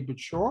try and keep it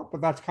short,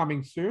 but that's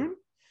coming soon.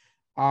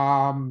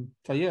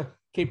 So yeah,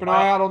 keep an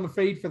eye out on the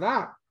feed for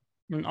that.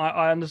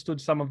 I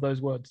understood some of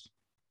those words.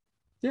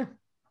 Yeah.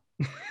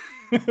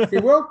 He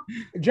will.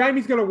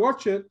 Jamie's going to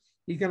watch it.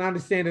 He's going to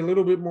understand a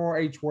little bit more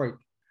each week.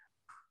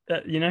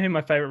 You know who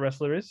my favorite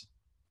wrestler is?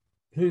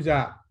 Who's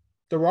that?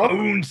 The Rock?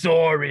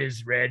 Bonesaw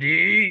is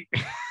ready.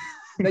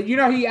 That, you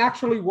know, he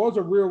actually was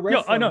a real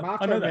wrestler. I know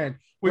Macho that. Man.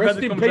 We've had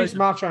Rest this in peace, conversation.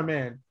 Macho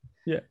Man.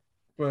 Yeah.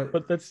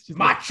 But that's just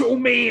Macho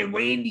Man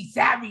Randy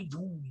Savage.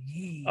 Ooh,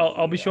 yeah.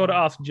 I'll be sure to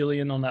ask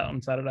Jillian on that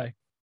on Saturday.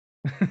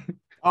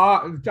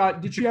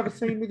 Did she have a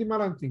scene with him? I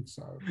don't think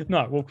so.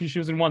 No, well, because she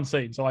was in one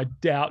scene, so I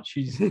doubt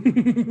she's.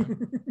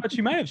 But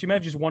she may have. She may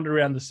have just wandered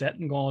around the set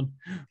and gone.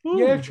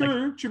 Yeah, Like,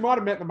 true. She might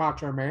have met the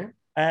Macho Man.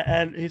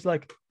 and he's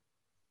like,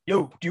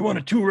 "Yo, do you want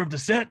a tour of the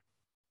set?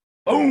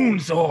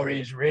 Bonesaw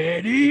is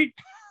ready."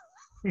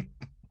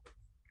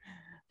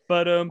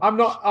 But I'm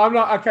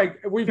not okay.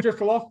 We've just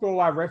lost all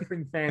our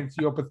wrestling fans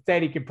to your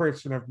pathetic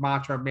impression of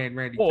Macho Man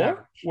Randy Savage.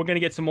 or we're going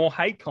to get some more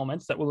hate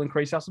comments that will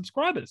increase our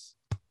subscribers,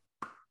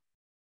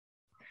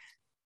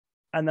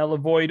 and they'll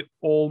avoid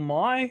all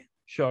my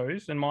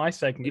shows and my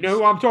segments. You know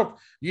who I'm talking.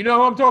 You know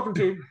who I'm talking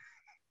to.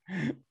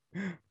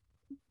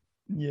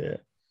 Yeah.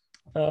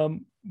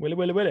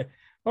 Willy.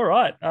 All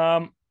right.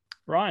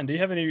 Ryan, do you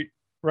have any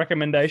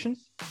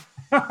recommendations?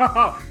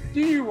 Do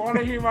you want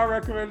to hear my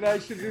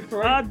recommendations this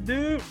week? I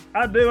do.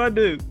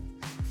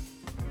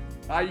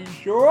 Are you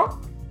sure?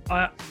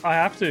 I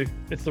have to.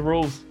 It's the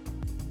rules.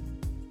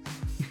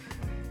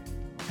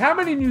 How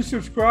many new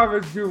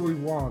subscribers do we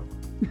want?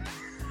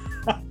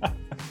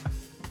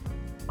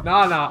 No,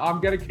 I'm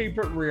gonna keep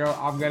it real.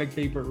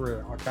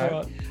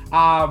 Okay.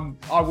 All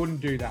I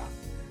wouldn't do that.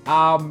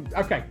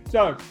 Okay.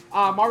 So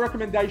my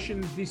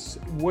recommendation this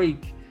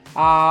week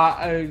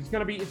is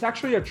gonna be. It's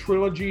actually a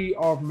trilogy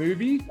of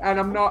movies,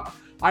 and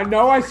I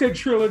know I said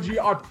trilogy.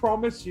 I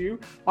promise you,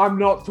 I'm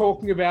not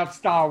talking about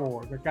Star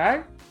Wars.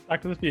 Okay.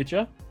 Back to the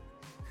Future,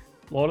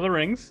 Lord of the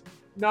Rings.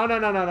 No.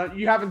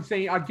 You haven't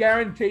seen. I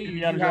guarantee you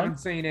Indiana haven't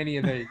Jones? seen any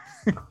of these.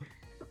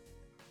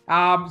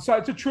 So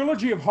it's a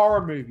trilogy of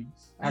horror movies.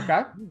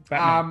 Okay.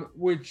 Batman.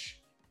 Which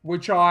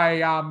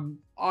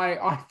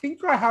I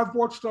think I have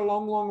watched a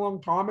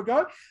long time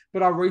ago,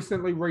 but I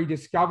recently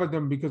rediscovered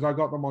them because I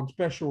got them on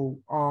special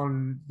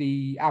on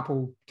the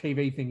Apple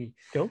TV thingy.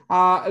 Cool.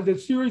 The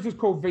series is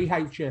called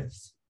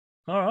VHS.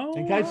 Oh.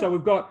 Okay, so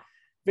we've got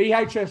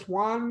VHS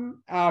 1,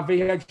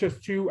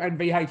 VHS 2, and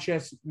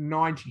VHS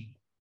 90.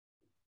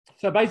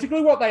 So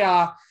basically what they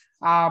are,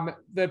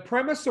 the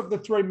premise of the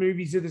three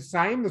movies are the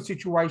same, the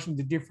situations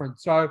are different.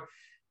 So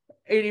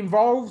it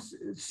involves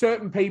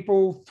certain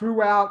people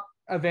throughout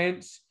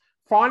events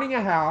finding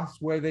a house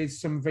where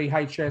there's some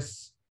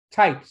VHS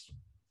tapes.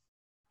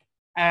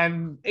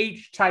 And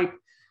each tape,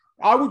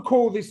 I would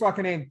call this like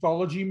an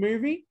anthology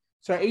movie.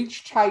 So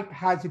each tape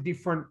has a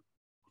different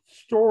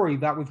story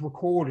that was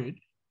recorded,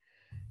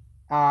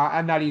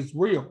 and that is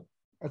real,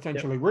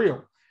 essentially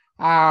real.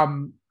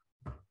 And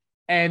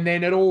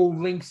then it all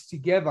links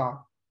together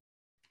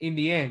in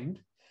the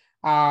end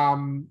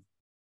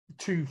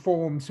to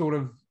form sort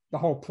of the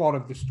whole plot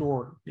of the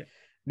story. Yeah.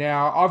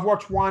 Now, I've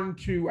watched 1,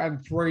 2,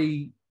 and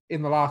 3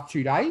 in the last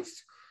 2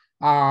 days.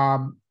 They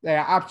are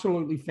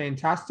absolutely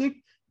fantastic.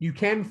 You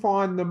can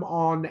find them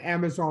on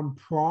Amazon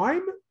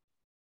Prime,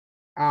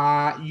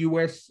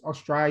 US,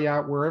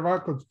 Australia, wherever,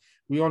 because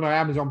we all know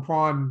Amazon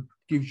Prime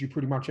gives you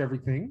pretty much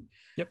everything.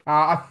 Yep.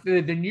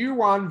 The new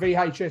one,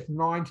 VHS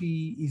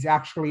 90, is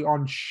actually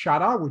on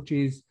Shudder, which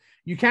is,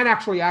 you can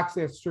actually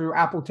access through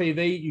Apple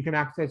TV. You can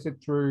access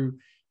it through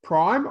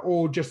Prime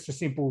or just a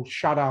simple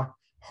Shudder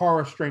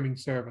horror streaming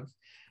service.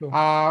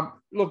 Cool.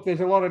 Look, there's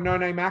a lot of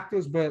no-name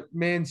actors, but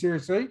man,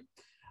 seriously,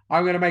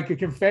 I'm going to make a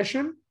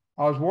confession.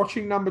 I was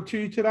watching number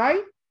 2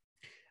 today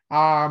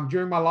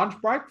during my lunch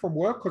break from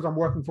work because I'm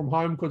working from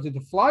home because of the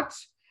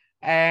floods.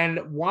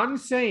 And one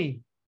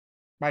scene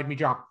made me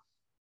jump.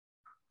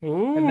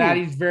 Ooh. And that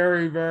is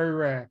very, very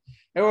rare.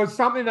 It was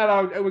something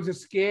it was a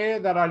scare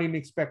that I didn't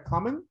expect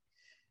coming.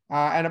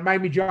 And it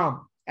made me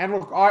jump. And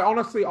look, I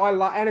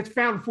love, and it's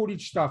found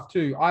footage stuff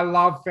too. I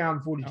love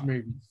found footage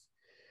movies.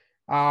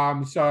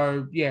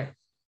 So yeah,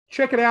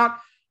 check it out.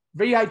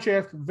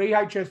 VHS,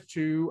 VHS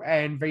 2,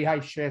 and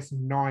VHS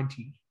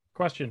 90.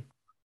 Question.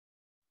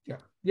 Yeah.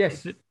 Yes.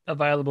 Is it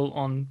available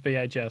on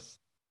VHS?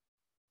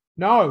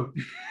 No.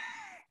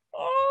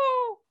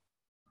 Oh.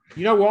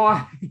 You know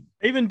why?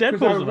 Even Because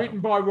they Deadpool's were written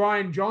by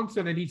Ryan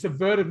Johnson and he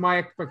subverted my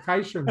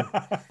expectations.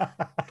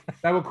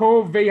 They were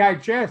called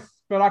VHS,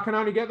 but I can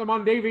only get them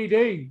on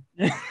DVD.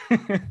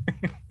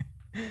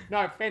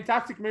 No,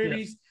 fantastic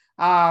movies.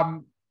 Yeah.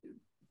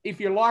 If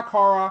you like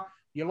horror,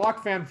 you like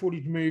found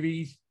footage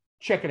movies,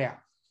 check it out.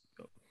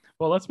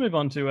 Well, let's move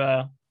on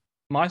to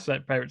my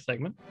favorite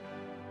segment.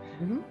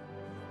 Mm-hmm.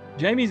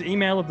 Jamie's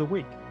email of the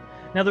week.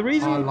 Now, the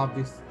reason I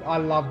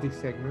love this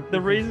segment.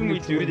 The reason we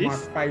do this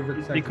my favorite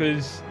is segment.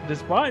 because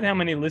despite how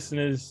many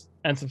listeners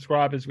and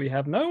subscribers we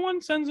have, no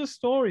one sends us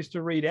stories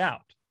to read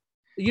out.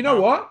 You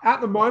know what? At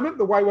the moment,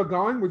 the way we're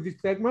going with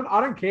this segment, I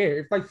don't care.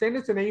 If they send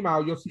us an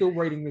email, you're still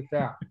reading this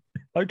out.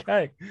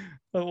 Okay.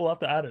 So we'll have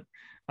to add it.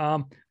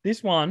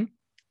 This one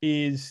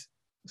is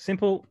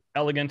simple,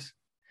 elegant.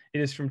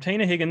 It is from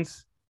Tina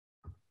Higgins.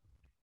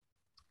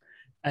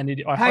 And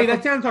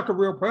that sounds like a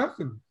real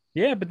person.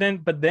 Yeah, but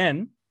then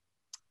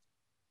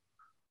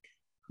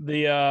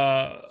the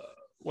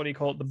what do you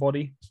call it? The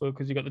body. So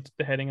because you got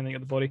the heading and then you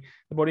got the body.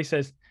 The body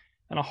says,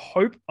 and I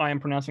hope I am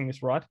pronouncing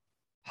this right.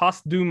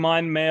 Hast du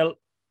mein Mail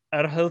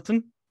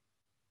erhalten?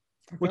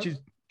 Okay. Which is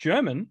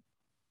German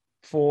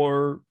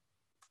for.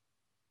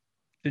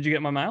 Did you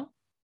get my mail?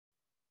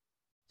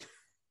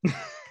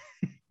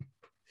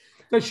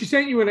 So she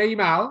sent you an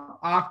email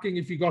asking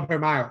if you got her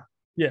mail.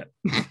 Yeah.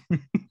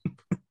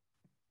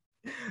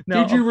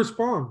 Did you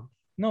respond?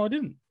 No, I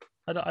didn't.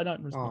 I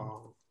don't respond.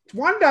 Oh,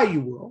 one day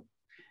you will.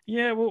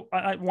 Yeah, well,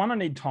 I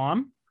need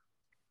time.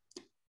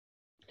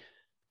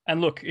 And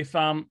look, if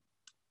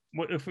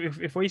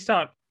we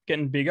start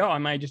getting bigger, I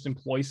may just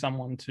employ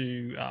someone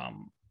to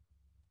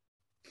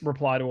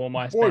reply to all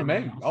my Boy, spam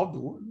man, emails. I'll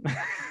do it.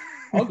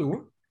 I'll do it.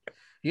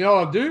 You know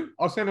what I'll do?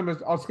 I'll send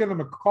them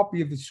a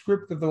copy of the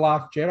script of The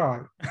Last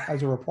Jedi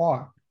as a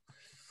reply.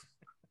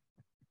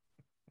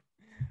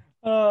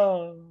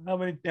 Oh, how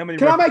many? Can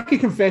I make a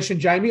confession,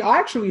 Jamie? I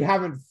actually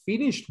haven't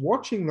finished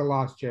watching The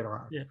Last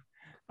Jedi.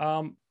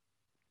 Yeah.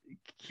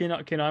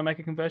 Can I make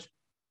a confession?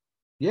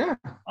 Yeah.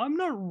 I'm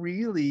not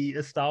really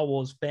a Star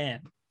Wars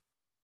fan.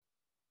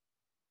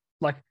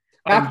 Like,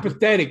 That's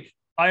pathetic.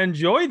 I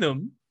enjoy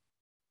them.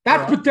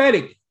 That's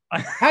pathetic.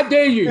 How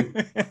dare you?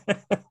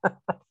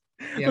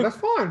 Yeah, Look, that's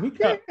fine. Who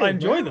cares? I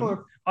enjoy man?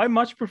 them. I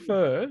much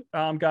prefer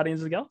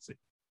Guardians of the Galaxy.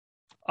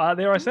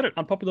 There, I said it.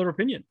 Unpopular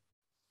opinion.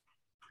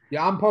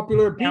 Yeah,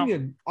 unpopular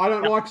opinion. I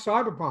don't like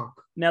Cyberpunk.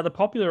 Now, the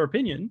popular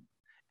opinion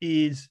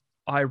is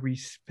I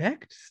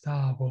respect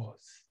Star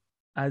Wars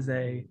as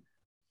a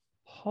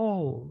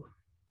whole.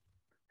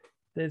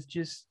 There's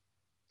just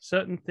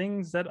certain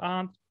things that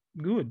aren't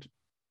good.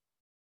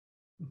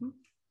 Mm-hmm.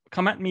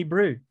 Come at me,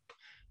 brew.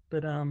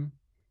 But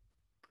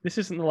this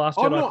isn't the Last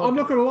Jedi. I'm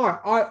not going to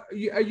lie.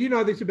 You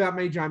know this about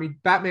me, Jamie.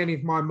 Batman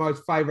is my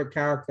most favorite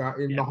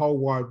character in the whole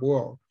wide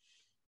world.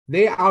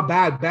 There are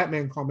bad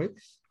Batman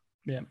comics.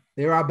 Yeah.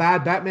 There are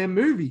bad Batman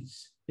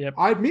movies. Yep.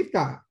 I admit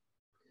that.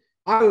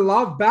 I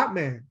love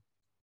Batman.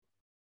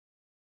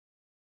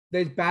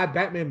 There's bad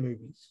Batman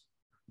movies.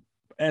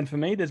 And for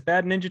me, there's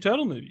bad Ninja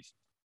Turtle movies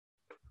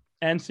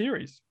and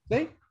series.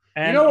 See?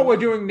 And you know what we're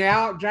doing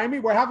now, Jamie?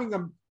 We're having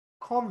a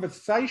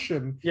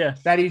conversation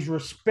that is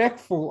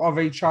respectful of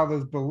each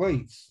other's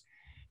beliefs.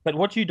 But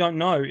what you don't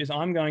know is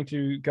I'm going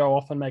to go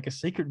off and make a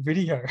secret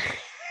video.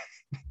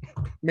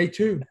 Me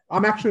too.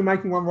 I'm actually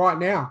making one right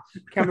now.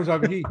 Camera's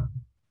over here.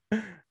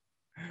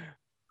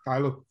 Okay,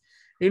 look.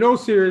 In all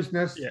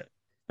seriousness,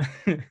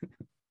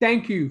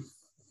 thank you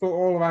for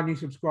all of our new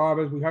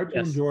subscribers. We hope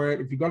you enjoy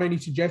it. If you've got any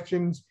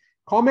suggestions,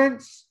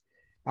 comments,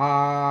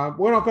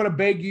 we're not going to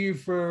beg you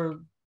for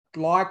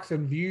likes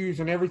and views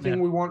and everything.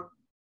 We want.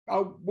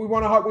 We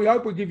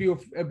hope we give you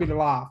a bit of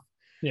laugh.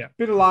 Yeah,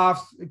 bit of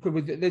laughs.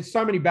 There's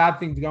so many bad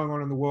things going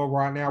on in the world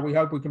right now. We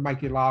hope we can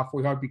make you laugh.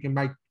 We hope we can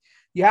make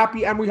you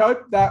happy, and we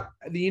hope that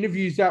the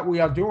interviews that we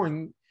are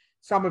doing,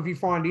 some of you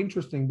find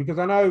interesting, because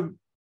I know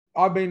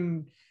I've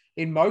been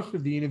in most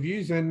of the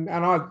interviews, and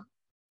I've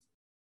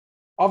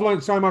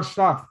learned so much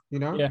stuff. You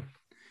know,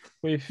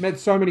 we've met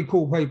so many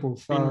cool people.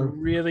 So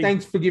really,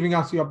 thanks for giving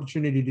us the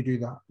opportunity to do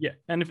that. Yeah,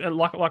 and if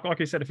like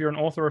you said, if you're an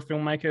author or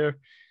filmmaker,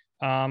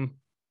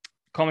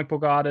 comic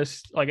book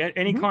artist, like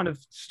any kind of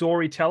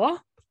storyteller,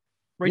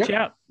 reach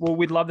out. Well,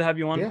 we'd love to have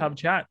you on, have a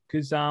chat,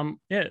 because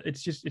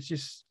it's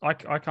just I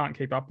can't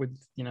keep up with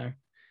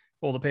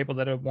all the people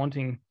that are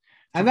wanting,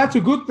 and that's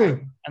a good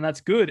thing, and that's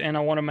good. And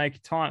I want to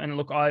make time. And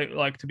look,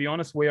 to be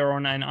honest, we are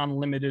on an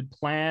unlimited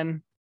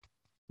plan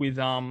with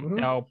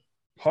our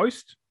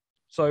host,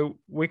 so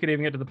we could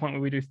even get to the point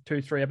where we do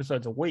 2-3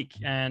 episodes a week,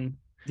 and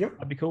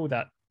I'd be cool with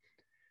that.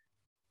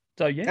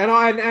 So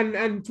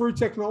and through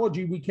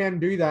technology we can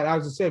do that.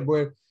 As I said,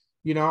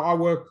 I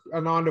work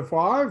a 9 to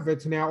 5.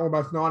 It's now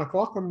almost 9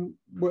 o'clock, and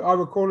I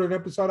record an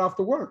episode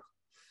after work.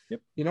 Yep.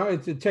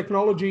 It's the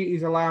technology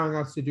is allowing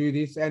us to do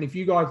this, and if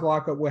you guys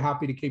like it, we're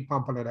happy to keep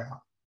pumping it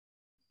out.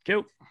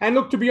 Cool. And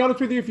look, to be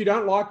honest with you, if you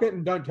don't like it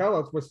and don't tell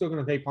us, we're still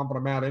going to keep pumping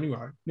them out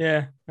anyway.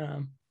 Yeah.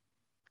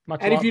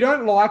 If you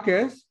don't like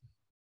us,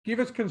 give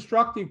us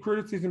constructive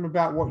criticism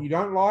about what you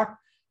don't like.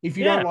 If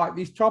you don't like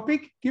this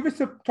topic, give us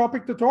a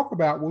topic to talk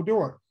about. We'll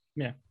do it.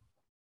 Yeah.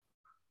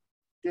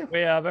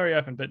 We are very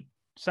open, but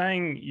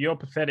saying you're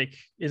pathetic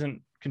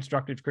isn't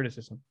constructive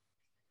criticism.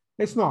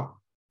 It's not.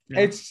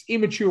 No. It's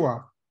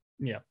immature.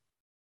 Yeah.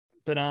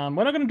 But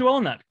we're not going to dwell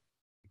on that.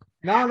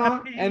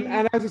 No.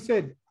 And as I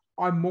said,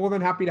 I'm more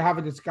than happy to have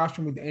a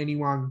discussion with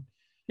anyone.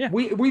 Yeah.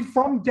 We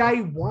from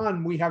day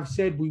one, we have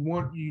said we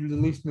want you, the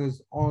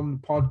listeners, on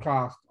the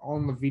podcast,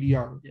 on the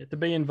video. Yeah, to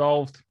be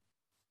involved.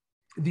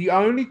 The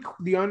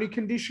only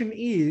condition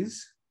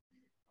is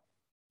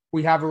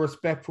we have a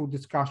respectful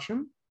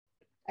discussion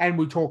and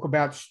we talk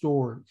about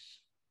stories.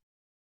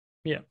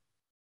 Yeah.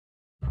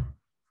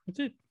 That's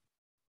it.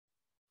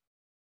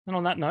 And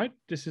on that note,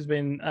 this has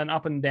been an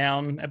up and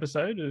down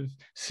episode of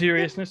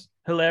seriousness,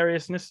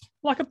 hilariousness,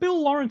 like a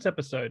Bill Lawrence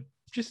episode,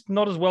 just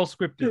not as well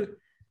scripted.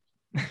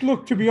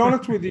 Look, to be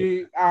honest with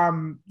you,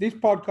 this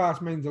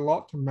podcast means a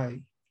lot to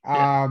me.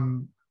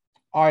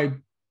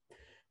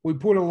 We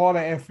put a lot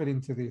of effort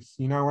into this.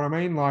 You know what I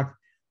mean? Like,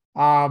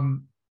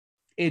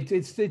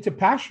 it's a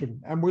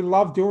passion, and we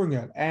love doing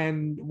it.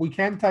 And we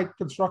can take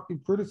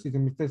constructive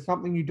criticism. If there's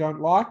something you don't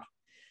like,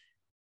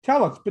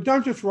 Tell us, but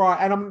don't just write,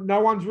 and no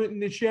one's written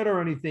this yet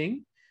or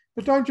anything,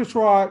 but don't just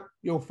write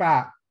you're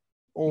fat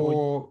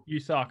or you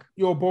suck.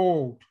 You're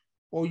bald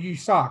or you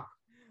suck.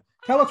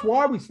 Tell us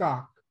why we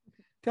suck.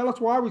 Tell us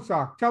why we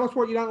suck. Tell us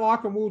what you don't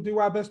like and we'll do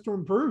our best to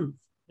improve.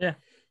 Yeah.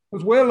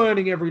 Because we're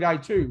learning every day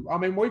too. I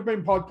mean, we've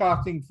been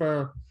podcasting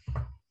for,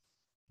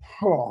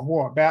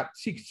 about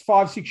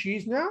 5-6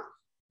 years now?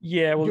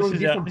 Yeah, well, doing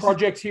different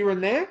projects here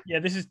and there. Yeah,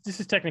 this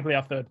is technically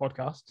our third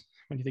podcast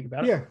when you think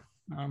about it. Yeah.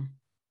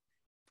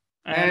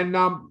 And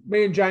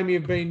me and Jamie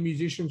have been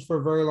musicians for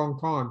a very long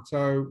time,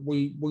 so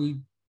we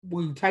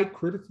take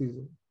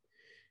criticism.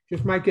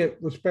 Just make it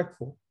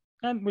respectful.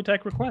 And we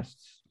take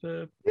requests.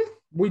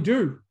 We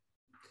do.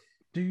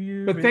 Do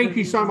you? But thank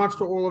you so much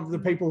to all of the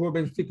people who have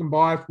been sticking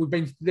by us.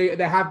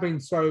 There have been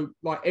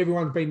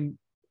everyone's been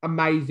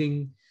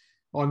amazing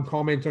on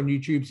comments on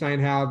YouTube saying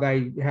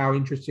how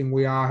interesting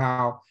we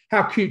are,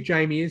 how cute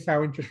Jamie is,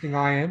 how interesting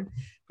I am,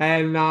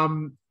 and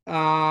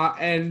about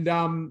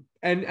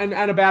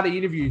the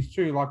interviews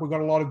too. Like we got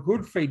a lot of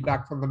good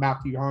feedback from the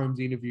Matthew Holmes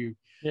interview.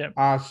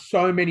 Yeah.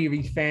 So many of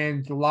his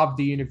fans loved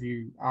the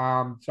interview.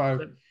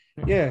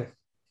 Yeah,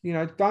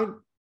 don't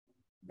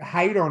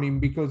hate on him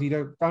because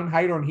don't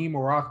hate on him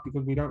or us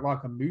because we don't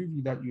like a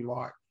movie that you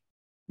like.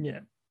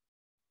 Yeah.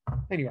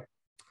 Anyway.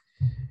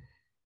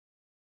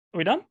 Are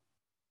we done?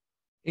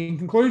 In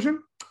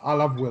conclusion, I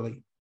love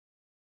Willie.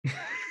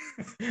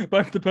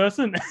 Both the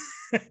person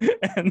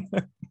and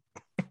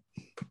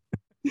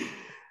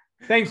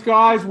thanks,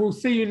 guys. We'll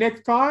see you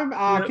next time.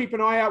 Keep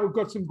an eye out. We've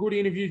got some good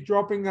interviews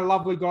dropping. A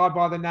lovely guy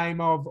by the name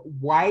of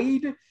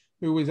Wade,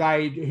 he's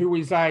a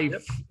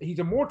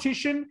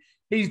mortician.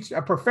 He's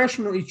a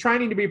professional. He's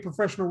training to be a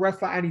professional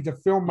wrestler, and he's a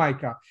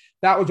filmmaker.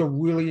 That was a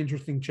really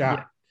interesting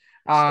chat.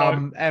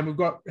 Yeah. And we've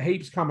got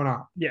heaps coming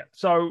up. Yeah.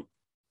 So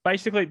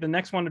basically, the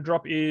next one to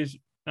drop is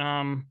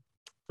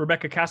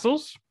Rebecca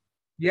Castles.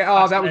 Yeah.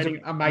 Oh, that was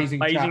an amazing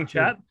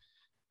chat.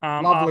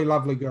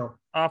 Lovely girl.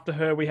 After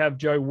her, we have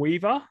Joe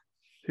Weaver.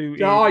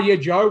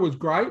 Joe was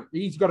great.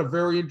 He's got a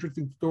very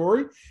interesting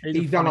story.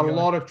 He's done a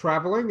lot of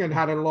traveling and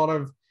had a lot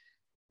of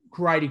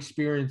great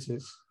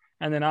experiences.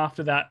 And then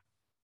after that,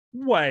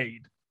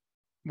 Wade,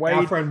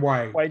 our friend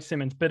Wade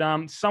Simmons.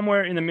 But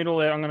somewhere in the middle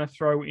there, I'm going to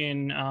throw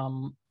in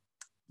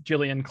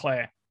Gillian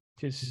Clare.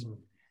 Because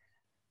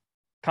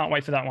can't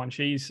wait for that one.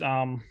 She's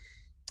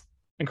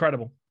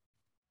incredible.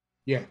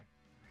 Yeah.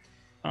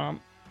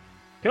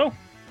 Cool.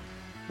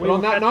 Well,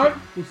 on that note,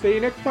 we'll see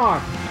you next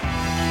time.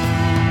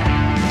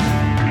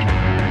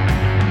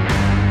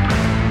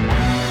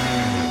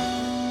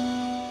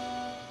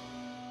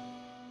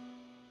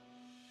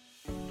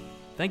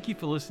 Thank you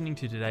for listening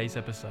to today's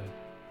episode.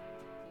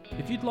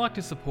 If you'd like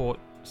to support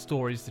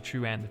Stories the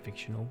True and the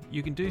Fictional,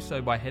 you can do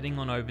so by heading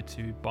on over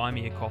to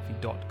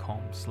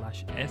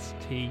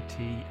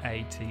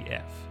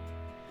buymeacoffee.com/STTATF.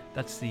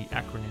 That's the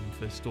acronym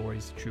for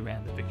Stories the True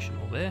and the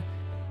Fictional there.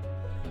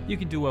 You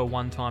can do a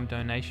one-time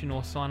donation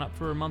or sign up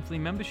for a monthly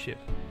membership.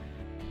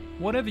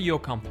 Whatever you're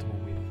comfortable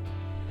with.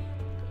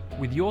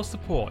 With your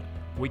support,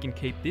 we can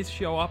keep this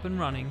show up and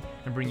running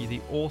and bring you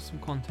the awesome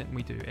content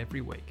we do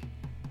every week.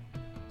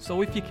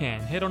 So if you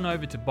can, head on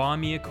over to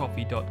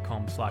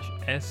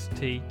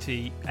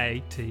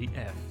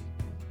buymeacoffee.com/STTATF.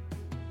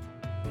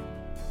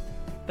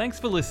 Thanks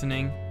for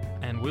listening,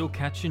 and we'll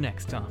catch you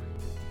next time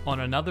on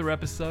another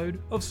episode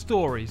of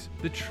Stories,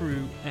 the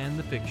True and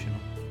the Fictional.